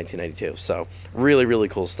Theater in 1992. So really, really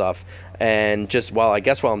cool stuff. And just while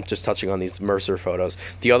I'm just touching on these Mercer photos,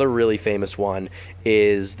 the other really famous one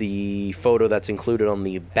is the photo that's included on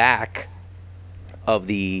the back of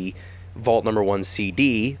the Vault No. 1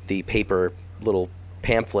 CD, the paper little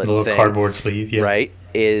pamphlet little thing, cardboard sleeve, yeah. Right,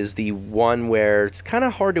 is the one where it's kind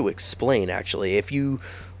of hard to explain, actually. If you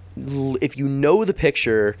know the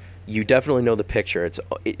picture, you definitely know the picture.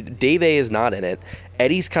 Dave A is not in it.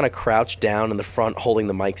 Eddie's kind of crouched down in the front holding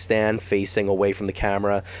the mic stand, facing away from the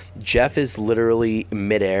camera. Jeff is literally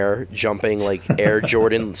midair, jumping like Air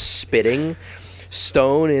Jordan, spitting.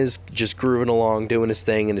 Stone is just grooving along, doing his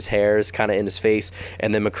thing, and his hair is kind of in his face.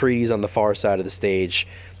 And then McCready's on the far side of the stage,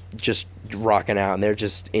 just rocking out. And they're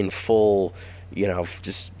just in full,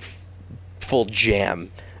 just full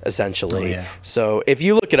jam, essentially. Oh, yeah. So if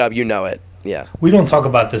you look it up, you know it. Yeah. We don't talk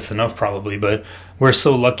about this enough probably, but we're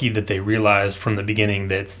so lucky that they realized from the beginning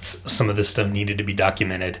that some of this stuff needed to be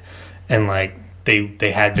documented. And like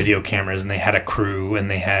they had video cameras and they had a crew and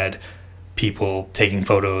they had people taking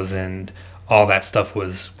photos, and all that stuff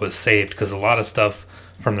was saved, because a lot of stuff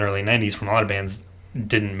from the early 90s from a lot of bands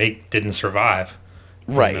didn't survive.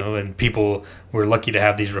 Right. And people were lucky to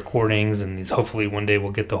have these recordings, and hopefully one day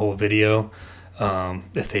we'll get the whole video.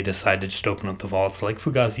 If they decide to just open up the vaults like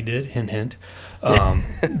Fugazi did, hint, hint.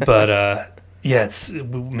 But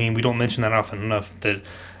we don't mention that often enough, that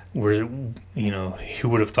we're, who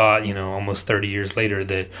would have thought, almost 30 years later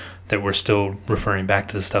that we're still referring back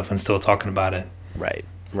to the stuff and still talking about it. Right.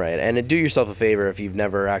 And do yourself a favor, if you've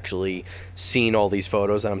never actually seen all these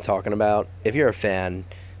photos that I'm talking about. If you're a fan,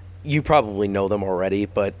 you probably know them already,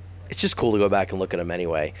 but it's just cool to go back and look at them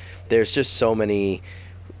anyway. There's just so many,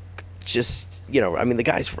 the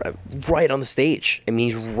guy's right on the stage. I mean,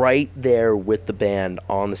 he's right there with the band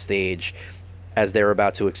on the stage as they're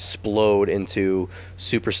about to explode into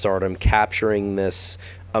superstardom, capturing this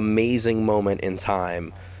amazing moment in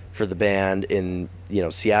time for the band in,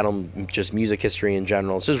 Seattle, just music history in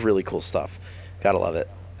general. It's just really cool stuff. Gotta love it.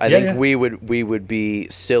 I Yeah, think yeah. we would be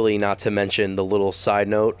silly not to mention the little side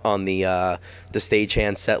note on the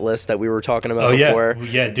stagehand set list that we were talking about Oh before.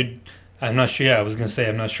 yeah, dude. I'm not sure. Yeah, I was gonna say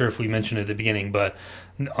I'm not sure if we mentioned it at the beginning, but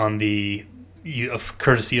on the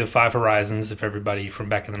courtesy of Five Horizons, if everybody from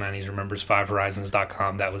back in the '90s remembers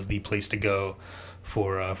FiveHorizons.com, that was the place to go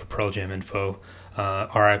for Pearl Jam info.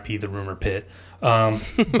 R.I.P. the rumor pit.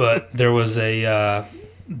 But there was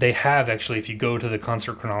they have actually, if you go to the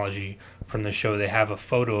concert chronology from the show, they have a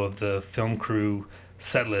photo of the film crew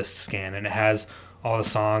set list scan, and it has all the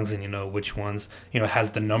songs and which ones, it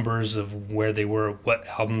has the numbers of where they were, what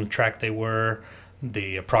album track they were,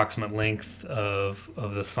 the approximate length of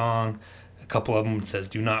the song. A couple of them says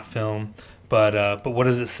do not film. But what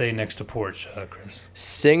does it say next to Porch, Chris?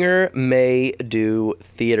 Singer may do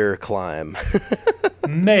theater climb.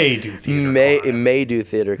 May do theater climb. May do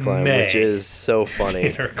theater climb, May. which is so funny.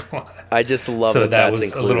 Theater climb. I just love So that that that's was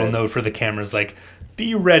included. a little note for the cameras, like,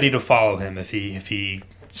 be ready to follow him if he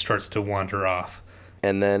starts to wander off.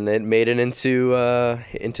 And then it made it into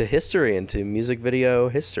history, into music video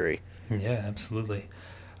history. Yeah, absolutely.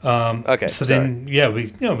 Okay, So sorry. then, yeah, we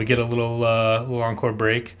get a little encore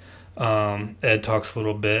break. Ed talks a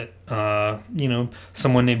little bit.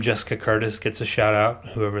 Someone named Jessica Curtis gets a shout out,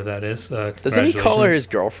 whoever that is. Doesn't he call her Congratulations. his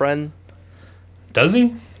girlfriend? Does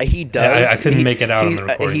he? He does. I couldn't make it out on the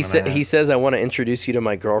recording. He says, "I want to introduce you to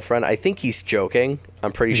my girlfriend." I think he's joking.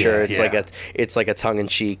 I'm pretty sure Yeah, it's yeah. like a tongue in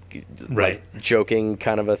cheek, Right. like joking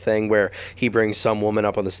kind of a thing where he brings some woman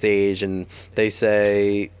up on the stage and they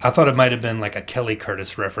say, I thought it might have been like a Kelly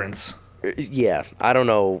Curtis reference. yeah, I don't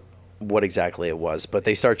know what exactly it was, but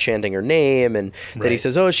they start chanting her name, and then he Right.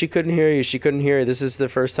 says, "Oh, she couldn't hear you. She couldn't hear you. This is the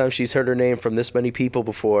first time she's heard her name from this many people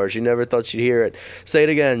before. She never thought she'd hear it. Say it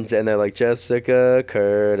again." And they're like, "Jessica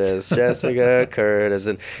Curtis, Jessica Curtis,"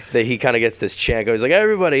 and he kind of gets this chant going. He's like,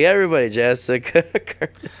 "Everybody, everybody, Jessica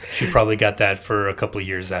Curtis." She probably got that for a couple of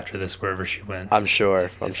years after this, wherever she went. I'm sure.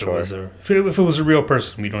 If it was a real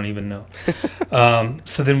person, we don't even know.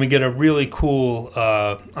 So then we get a really cool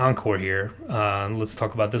encore here. Let's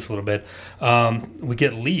talk about this a little bit. We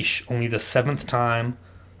get Leash, only the 7th time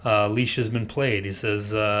Leash has been played. He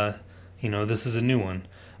says, this is a new one.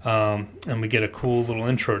 And we get a cool little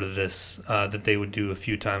intro to this that they would do a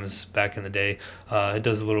few times back in the day. It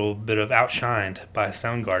does a little bit of Outshined by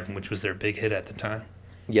Soundgarden, which was their big hit at the time.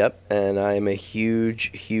 Yep, and I'm a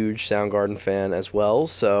huge Soundgarden fan as well,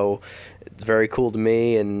 so it's very cool to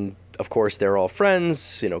me. And of course, they're all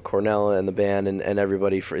friends, Cornell and the band and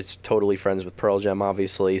everybody is totally friends with Pearl Jam,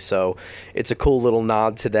 obviously. So it's a cool little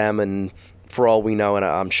nod to them, and for all we know, and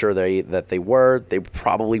I'm sure they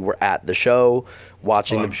probably were at the show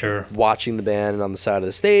watching watching the band on the side of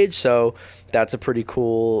the stage. So that's a pretty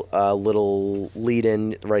cool little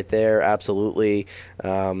lead-in right there. Absolutely.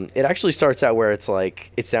 It actually starts out where it's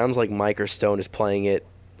like, it sounds like Mike or Stone is playing it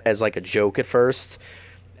as like a joke at first.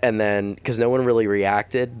 And then, because no one really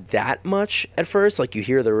reacted that much at first, like you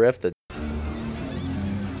hear the riff, the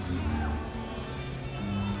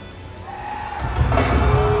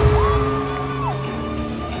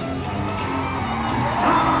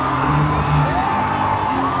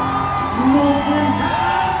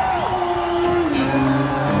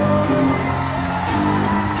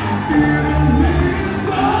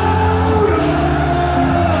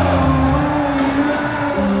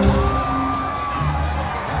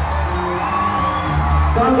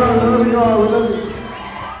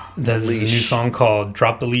There's a new Leash. song called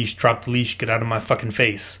Drop the Leash, Get Out of My Fucking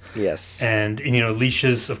Face. yes. And Leash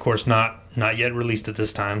is, of course, not yet released at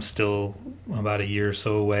this time, still about a year or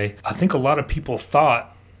so away. I think a lot of people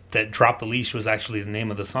thought that Drop the Leash was actually the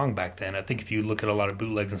name of the song back then. I think if you look at a lot of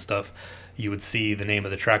bootlegs and stuff, you would see the name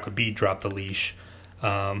of the track would be Drop the Leash.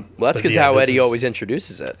 Well, that's but because yeah, how this Eddie is- always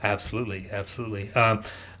introduces it. Absolutely.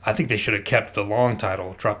 I think they should have kept the long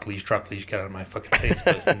title, Drop the Leash, Get Out of My Fucking Face,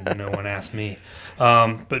 but no one asked me.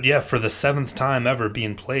 But yeah, for the 7th time ever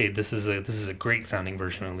being played, this is a great sounding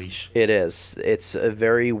version of Leash. It is. It's a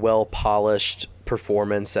very well polished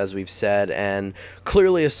performance, as we've said, and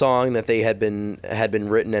clearly a song that they had been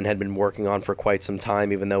written and had been working on for quite some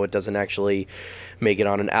time, even though it doesn't actually make it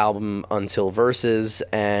on an album until Versus.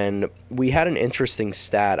 And we had an interesting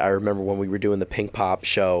stat. I remember when we were doing the Pink Pop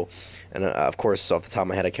show, and of course, off the top of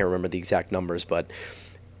my head, I can't remember the exact numbers, but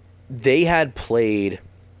they had played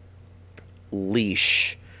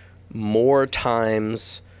Leash more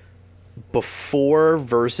times before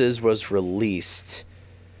Versus was released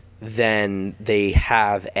than they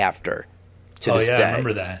have after to this day. I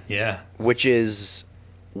remember that. Yeah. Which is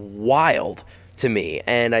wild to me.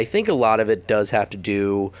 And I think a lot of it does have to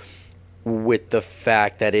do with the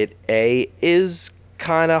fact that it is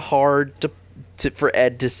kind of hard for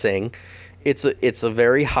Ed to sing. It's a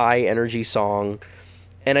very high energy song,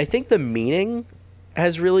 and I think the meaning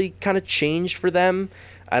has really kind of changed for them.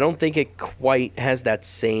 I don't think it quite has that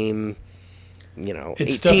same,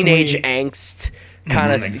 It's teenage definitely- angst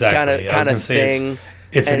kind of exactly. I was gonna say thing.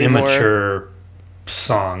 It's an anymore. immature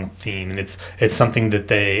song theme, and it's something that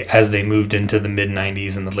they, as they moved into the mid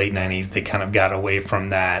 '90s and the late '90s, they kind of got away from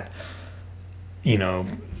that,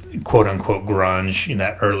 quote unquote grunge,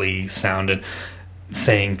 that early sound, and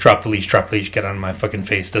saying drop the leash, get out of my fucking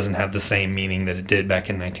face" doesn't have the same meaning that it did back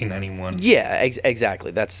in 1991. Yeah,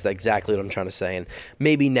 exactly. That's exactly what I'm trying to say. And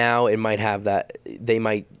maybe now it might have that. They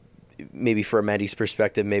might, maybe from Eddie's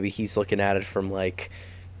perspective, maybe he's looking at it from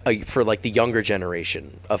for the younger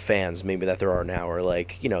generation of fans, maybe that there are now, or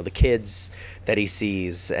the kids that he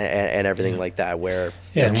sees and everything like that. Where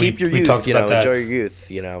and keep your we youth, talked about that. enjoy your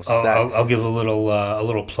youth. I'll give a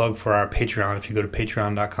little plug for our Patreon. If you go to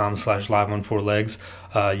patreon.com/live-on-4legs,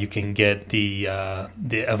 you can get the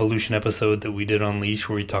Evolution episode that we did on Leash,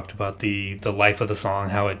 where we talked about the life of the song,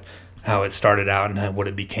 how it started out and what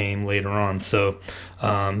it became later on. So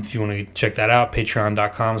if you want to check that out,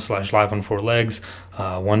 patreon.com/live-on-4legs,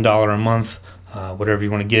 $1 a month, whatever you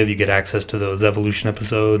want to give, you get access to those Evolution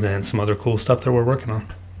episodes and some other cool stuff that we're working on.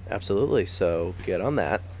 Absolutely. So get on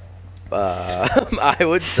that. I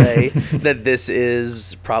would say that this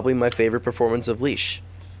is probably my favorite performance of Leash.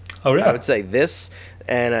 Oh, yeah. I would say this,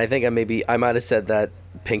 and I think I might have said that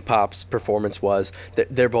Pink Pop's performance was.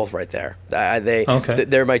 They're both right there. Okay.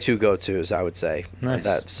 They're my two go-tos, I would say.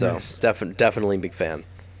 Nice, nice. Definitely big fan.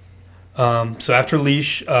 So after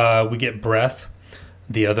Leash, we get Breath,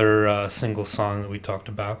 the other single song that we talked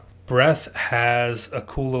about. Breath has a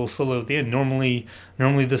cool little solo at the end. Normally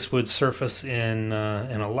this would surface in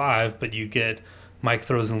a live, but you get Mike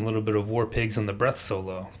throws in a little bit of War Pigs on the Breath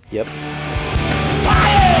solo. Yep.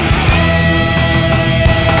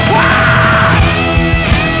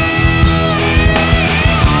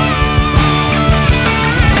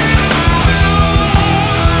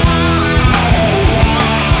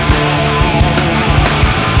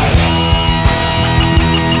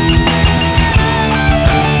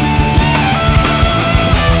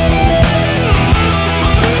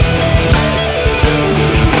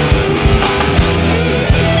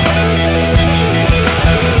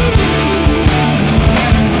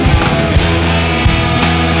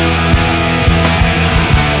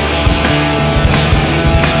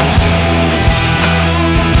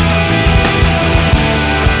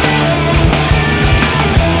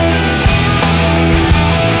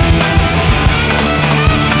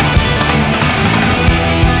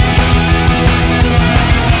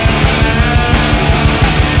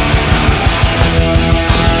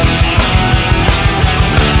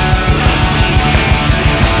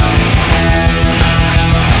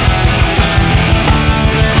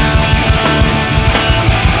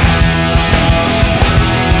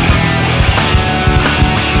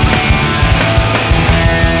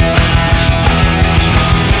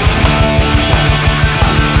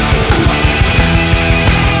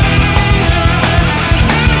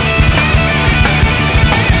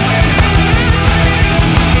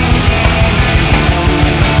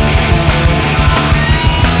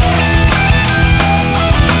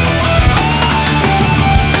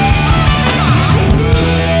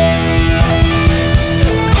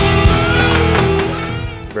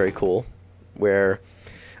 Very cool. Where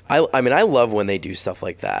I mean I love when they do stuff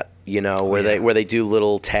like that, where they do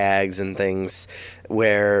little tags and things.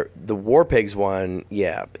 Where the War Pigs one,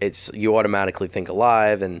 it's you automatically think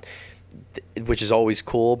Alive, and which is always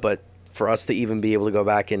cool. But for us to even be able to go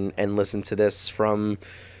back and listen to this from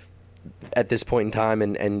at this point in time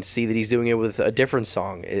and see that he's doing it with a different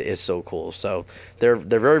song is so cool. So they're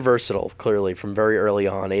very versatile, clearly, from very early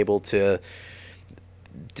on, able to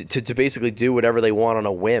basically do whatever they want on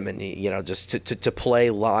a whim, and just to play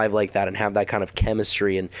live like that and have that kind of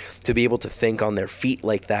chemistry, and to be able to think on their feet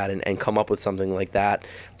like that and come up with something like that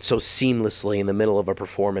so seamlessly in the middle of a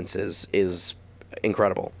performance is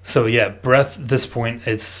incredible. So yeah, Breath at this point,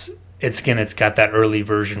 it's got that early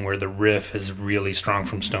version where the riff is really strong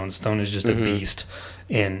from Stone. Stone is just a beast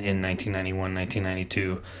in 1991,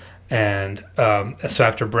 1992. And so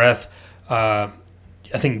after Breath, I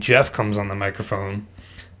think Jeff comes on the microphone,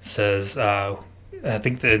 says, I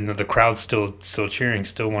think the crowd's still cheering,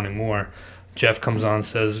 still wanting more. Jeff comes on,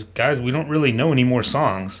 says, "Guys, we don't really know any more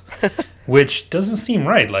songs," which doesn't seem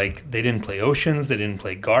right. Like, they didn't play Oceans, they didn't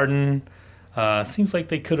play Garden. Seems like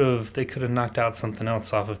they could have knocked out something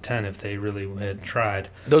else off of 10 if they really had tried.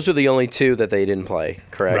 Those are the only two that they didn't play,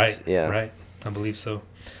 correct? Right. Yeah. Right. I believe so.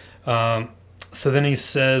 So then he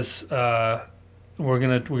says, we're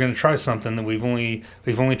gonna try something that we've only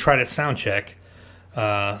tried at sound check.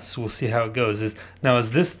 So we'll see how it goes. Is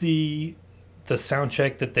this the sound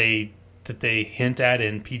check that they hint at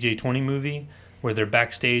in PJ-20 movie where they're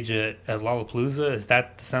backstage at Lollapalooza? Is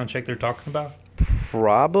that the sound check they're talking about?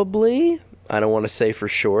 Probably. I don't want to say for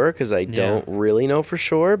sure because I don't really know for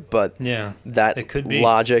sure, but that it could be.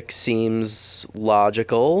 Logic seems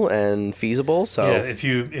logical and feasible. So yeah, if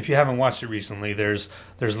you haven't watched it recently, there's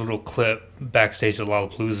a little clip backstage at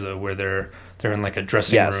Lollapalooza where they're in like a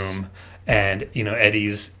dressing room, and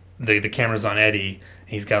Eddie's the camera's on Eddie.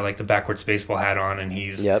 He's got like the backwards baseball hat on, and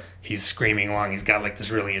he's screaming along. He's got like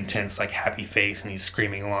this really intense, like happy face, and he's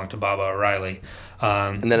screaming along to Baba O'Riley.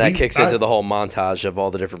 And then that kicks into the whole montage of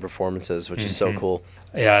all the different performances, which is so cool.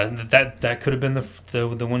 Yeah, that could have been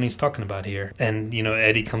the one he's talking about here. And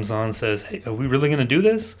Eddie comes on and says, "Hey, are we really gonna do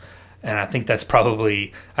this?" And I think that's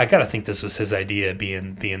probably, I gotta think this was his idea,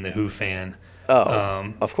 being the Who fan.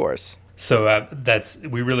 Of course. So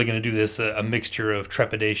we really going to do this, a mixture of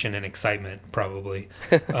trepidation and excitement, probably.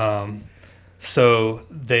 So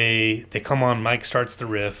they come on, Mike starts the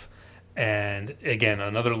riff, and again,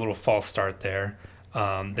 another little false start there.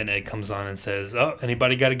 Then Ed comes on and says, "Oh,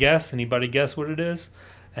 anybody got a guess? Anybody guess what it is?"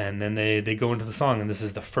 And then they go into the song, and this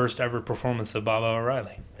is the first ever performance of Baba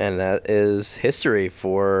O'Riley. And that is history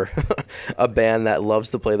for a band that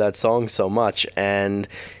loves to play that song so much. And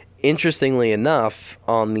interestingly enough,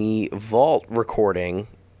 on the Vault recording,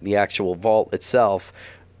 the actual Vault itself,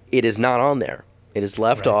 it is not on there. It is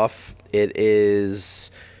left off. It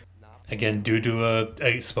is, again, due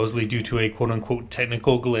to supposedly due to a quote unquote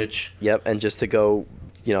technical glitch. Yep, and just to go,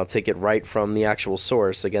 take it right from the actual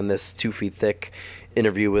source. Again, this 2 feet thick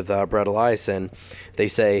interview with Brett Eliason, they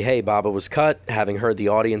say, "Hey, Baba was cut. Having heard the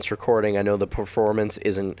audience recording, I know the performance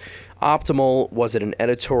isn't optimal. Was it an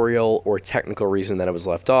editorial or technical reason that it was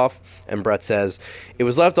left off?" And Brett says, "It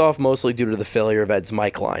was left off mostly due to the failure of Ed's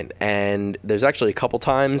mic line." And there's actually a couple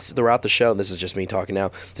times throughout the show, this is just me talking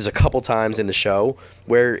now, there's a couple times in the show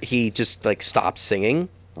where he just like stops singing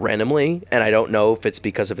randomly, and I don't know if it's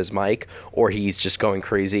because of his mic or he's just going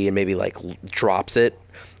crazy and maybe like drops it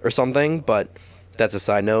or something, but that's a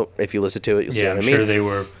side note. If you listen to it, you'll see what I mean. Yeah, I'm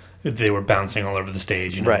sure they were bouncing all over the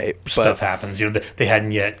stage. Right. Stuff happens. They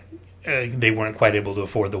hadn't yet, they weren't quite able to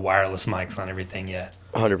afford the wireless mics on everything yet.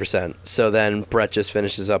 100%. So then Brett just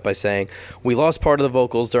finishes up by saying, "We lost part of the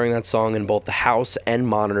vocals during that song in both the house and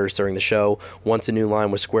monitors during the show. Once a new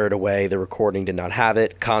line was squared away, the recording did not have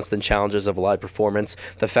it. Constant challenges of a live performance.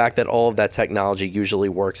 The fact that all of that technology usually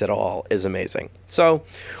works at all is amazing." So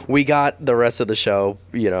we got the rest of the show,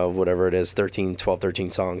 whatever it is, 13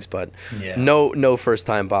 songs, but no first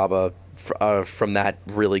time Baba from that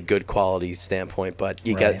really good quality standpoint, but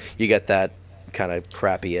you get that kind of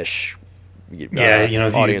crappy-ish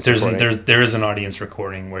audience there is an audience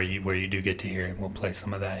recording where you do get to hear it. We'll play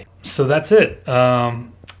some of that. So that's it.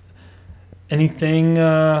 Anything?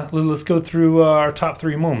 Let's go through our top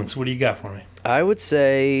 3 moments. What do you got for me? I would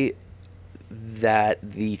say that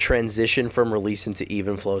the transition from Release into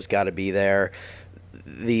Even Flow's got to be there.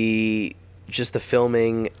 The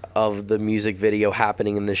filming of the music video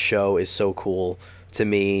happening in this show is so cool to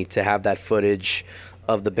me, to have that footage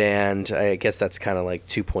of the band. I guess that's kind of like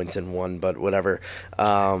 2 points in one, but whatever.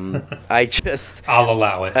 I'll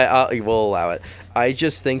allow it. We'll allow it. I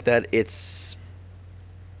just think that it's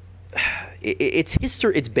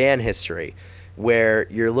history. It's band history, where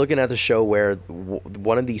you're looking at the show where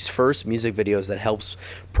one of these first music videos that helps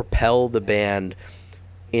propel the band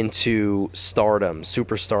into stardom,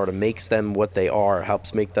 superstardom, makes them what they are,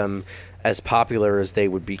 helps make them as popular as they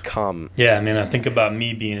would become. Yeah, I mean, I think about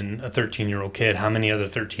me being a 13-year-old kid. How many other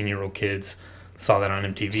 13-year-old kids saw that on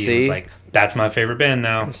MTV? See? It was like, that's my favorite band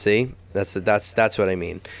now. See? That's what I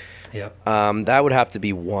mean. Yep. That would have to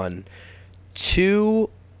be 1. 2,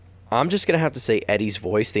 I'm just going to have to say Eddie's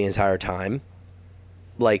voice the entire time.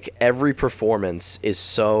 Like, every performance is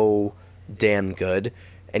so damn good,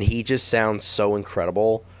 and he just sounds so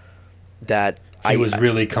incredible that he was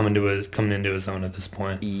really coming into his own at this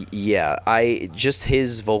point. Yeah, just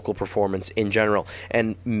his vocal performance in general,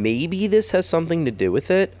 and maybe this has something to do with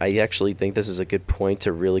it. I actually think this is a good point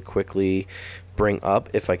to really quickly bring up,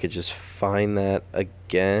 if I could just find that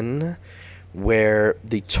again, where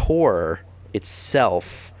the tour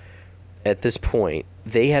itself, at this point,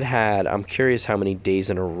 they had, I'm curious how many days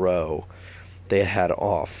in a row they had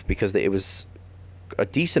off, because it was a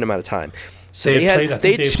decent amount of time. So they had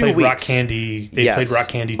 2 played weeks. Rock Candy. They played Rock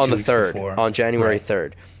Candy 2 on the weeks 3rd, before. on January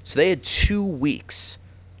 3rd. So they had 2 weeks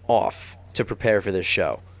off to prepare for this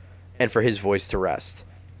show, and for his voice to rest.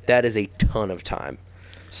 That is a ton of time.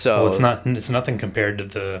 So it's nothing compared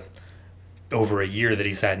to over a year that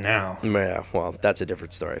he's had now. Yeah, well, that's a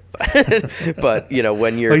different story. But you know,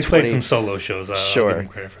 when you're Well, he's 20, played some solo shows. I'll Sure. give him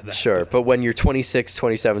credit for that. Sure, but when you're 26,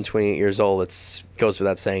 27, 28 years old, it's goes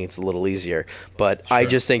without saying it's a little easier. But I Sure.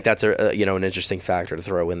 just think that's an interesting factor to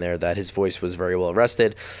throw in there, that his voice was very well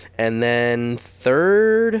rested. And then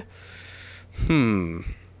third,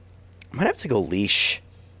 might have to go Leash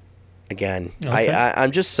again. Okay.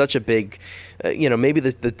 I'm just such a big, maybe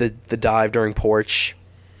the dive during Porch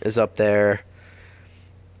is up there.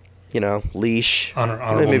 You know, Leash.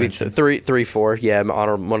 Honorable maybe mention. three, four. Yeah,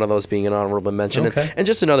 one of those being an honorable mention. Okay. And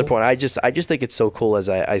just another point, I just think it's so cool, as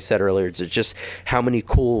I said earlier, to just how many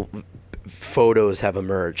cool photos have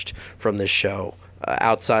emerged from this show.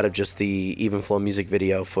 Outside of just the Even Flow music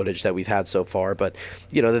video footage that we've had so far, but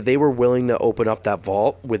that they were willing to open up that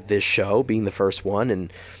vault with this show being the first one,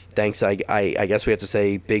 and thanks, I guess we have to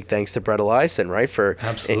say big thanks to Brett Eliason, right, for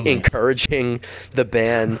Absolutely. encouraging the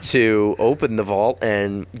band to open the vault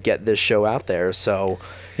and get this show out there. So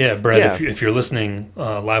Yeah, Brett, Yeah. if you're listening,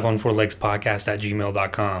 live on Four Legs podcast at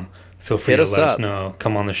gmail.com. Feel free Hit to us let up. us know.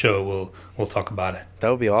 Come on the show. We'll talk about it. that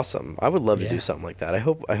would be awesome. I would love to Yeah. do something like that. I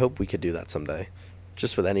hope we could do that someday.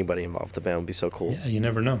 Just with anybody involved, the band would be so cool. Yeah, you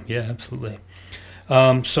never know. Yeah, absolutely. So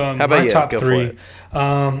How about my you? top Go for three.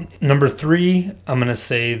 it. Number 3, I'm gonna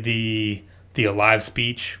say the Alive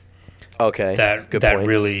speech. Okay, That good point.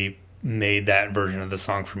 really made that version of the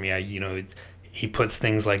song for me. He puts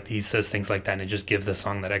things like, he says things like that, and it just gives the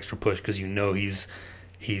song that extra push, because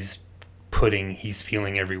he's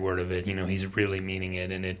feeling every word of it. He's really meaning it,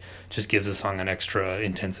 and it just gives the song an extra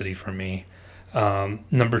intensity for me.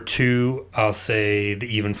 Number 2, I'll say the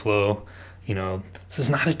Even Flow. This is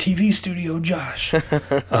not a TV studio, Josh.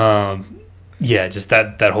 Yeah, just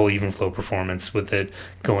that whole Even Flow performance, with it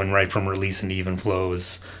going right from Release into Even Flow,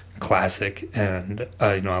 is classic, and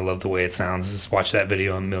I love the way it sounds. Just watched that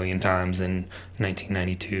video a million times in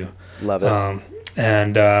 1992. Love it.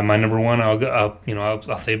 And my number 1,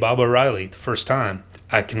 I'll say Bob O'Reilly. The first time,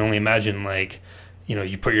 I can only imagine,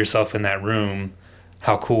 you put yourself in that room,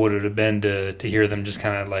 how cool would it have been to hear them just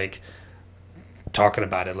kind of talking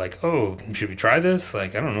about it, oh, should we try this? I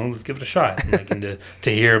don't know, let's give it a shot. And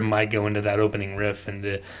to hear Mike go into that opening riff, and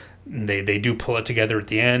they do pull it together at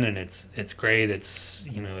the end, and it's great. It's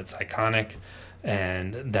it's iconic,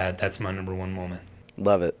 and that's my number 1 moment.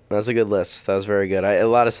 Love it. That's a good list. That was very good. A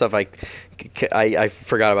lot of stuff I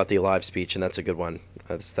forgot about the Alive speech, and that's a good one.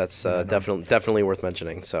 That's definitely worth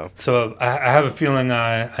mentioning. So I have a feeling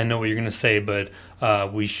I know what you're gonna say, but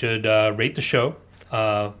we should rate the show.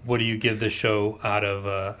 What do you give this show out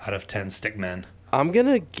of 10 stickmen? I'm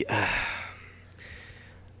gonna.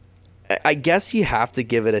 I guess you have to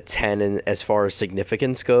give it a 10 as far as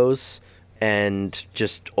significance goes, and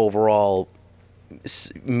just overall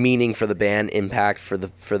meaning for the band, impact for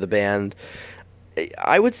the band.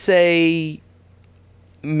 I would say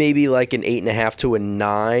maybe an 8.5 to a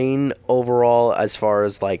 9 overall, as far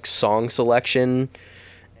as song selection,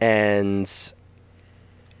 and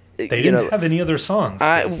They didn't have any other songs.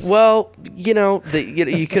 Chris.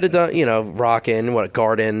 you could have done Rockin',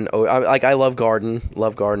 Garden. I love Garden.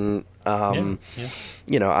 Yeah.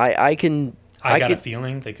 I got could, a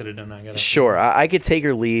feeling they could have done. I got a Sure, I could take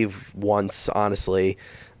or leave once, honestly.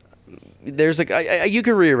 There's you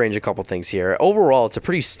could rearrange a couple things here. Overall, it's a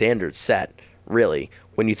pretty standard set, really,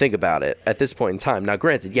 when you think about it at this point in time. Now,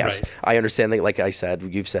 granted, yes, Right. I understand that, like I said,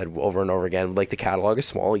 you've said over and over again, the catalog is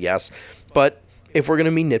small, yes. But if we're going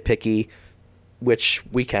to be nitpicky, which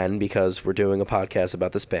we can because we're doing a podcast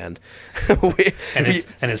about this band. And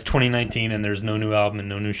it's 2019, and there's no new album and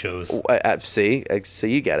no new shows. See,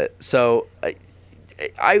 you get it. So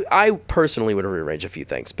I personally would rearrange a few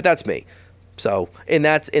things, but that's me. So in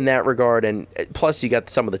that regard, and plus you got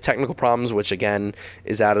some of the technical problems, which again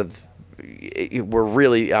is out of. I'm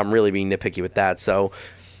really being nitpicky with that. So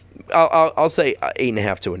I'll say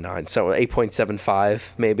 8.5 to a 9. So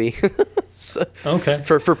 8.75 maybe. So, Okay.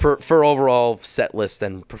 For overall set list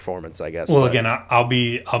and performance, I guess. Well, but- again, I'll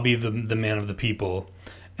be the man of the people,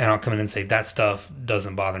 and I'll come in and say that stuff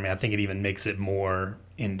doesn't bother me. I think it even makes it more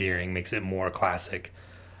endearing, makes it more classic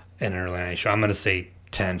in an early night show. I'm gonna say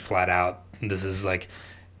 10 flat out. This is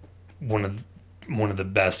one of the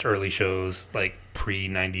best early shows, pre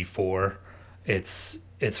 '94. It's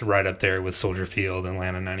right up there with Soldier Field,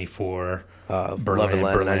 Atlanta '94, love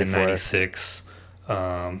Atlanta Berlin 94. '96.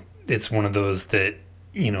 It's one of those that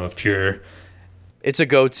It's a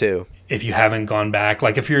go-to. if you haven't gone back,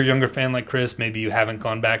 if you're a younger fan like Chris, maybe you haven't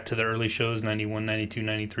gone back to the early shows, 91, 92,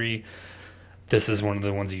 93, this is one of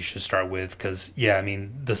the ones you should start with, because,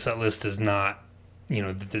 the set list is not,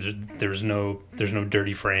 there's no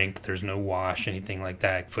Dirty Frank, there's no Wash, anything like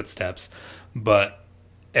that, Footsteps, but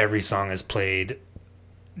every song is played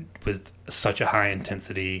with such a high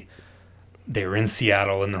intensity. They were in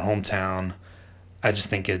Seattle, in their hometown. I just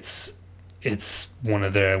think it's one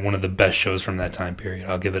of the best shows from that time period.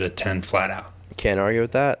 I'll give it a 10 flat out. Can't argue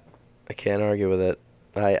with that. I can't argue with it.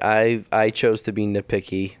 I chose to be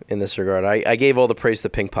nitpicky in this regard. I gave all the praise to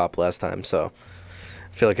Pink Pop last time, so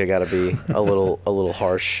I feel like I got to be a little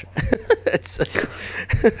harsh.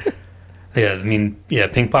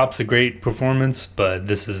 Pink Pop's a great performance, but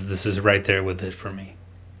this is right there with it for me.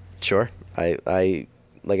 Sure. I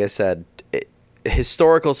like I said,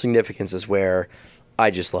 historical significance is where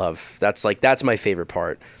I just love. That's my favorite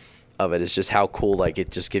part of it, is just how cool, like,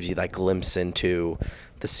 it just gives you that glimpse into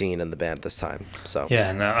the scene and the band at this time. So yeah,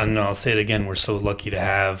 and I'll say it again, we're so lucky to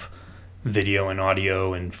have video and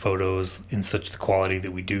audio and photos in such the quality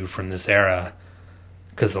that we do from this era,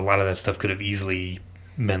 because a lot of that stuff could have easily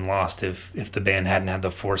been lost if the band hadn't had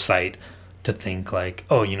the foresight to think like,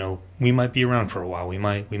 oh, we might be around for a while, we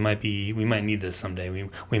might need this someday,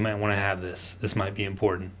 we might want to have this might be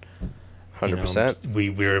important.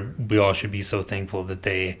 100%. We all should be so thankful that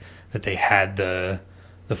they had the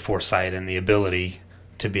foresight and the ability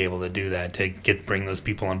to be able to do that, to bring those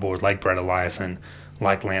people on board, like Brett Eliason,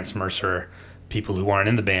 like Lance Mercer, people who aren't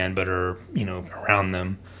in the band but are around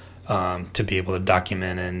them, to be able to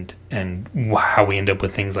document and how we end up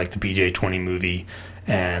with things like the PJ20 movie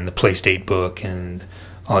and the Playstate book and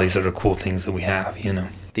all these other cool things that we have.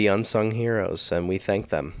 The unsung heroes, and we thank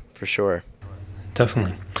them for sure.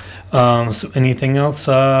 Definitely. So anything else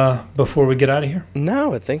before we get out of here?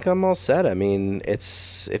 No, I think I'm all set. I mean,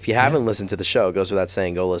 if you haven't listened to the show, it goes without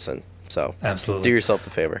saying, go listen. So absolutely, do yourself the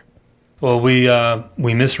favor. Well,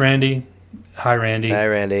 we miss Randy. Hi, Randy. Hi,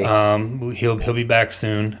 Randy. He'll be back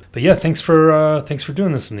soon. But yeah, thanks for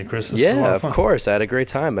doing this with me, Chris. This was a lot of fun. Of course. I had a great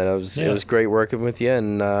time, and it was great working with you.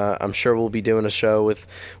 And I'm sure we'll be doing a show with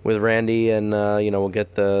Randy, and we'll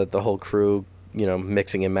get the whole crew,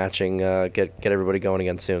 mixing and matching, get everybody going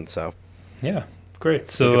again soon. So yeah, great.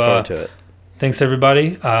 So looking forward to it. Thanks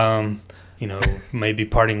everybody. Maybe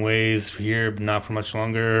parting ways here, but not for much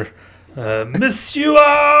longer. Miss you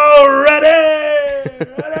already.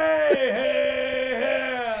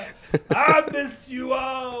 I miss you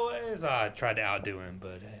always. I tried to outdo him,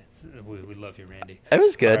 but we love you, Randy. It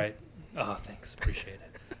was good. All right. Oh, thanks. Appreciate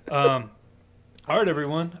it. All right,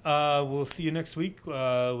 everyone. We'll see you next week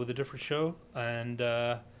with a different show. And,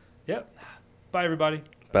 bye, everybody.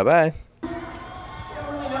 Bye-bye. I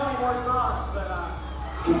don't really know any more songs, but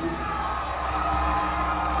we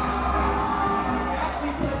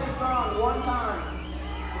actually played this song one time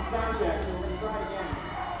in soundcheck, so we're going to try it again.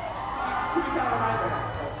 Keep it down right there.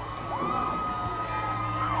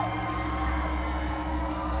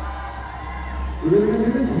 You really going to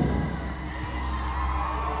do this?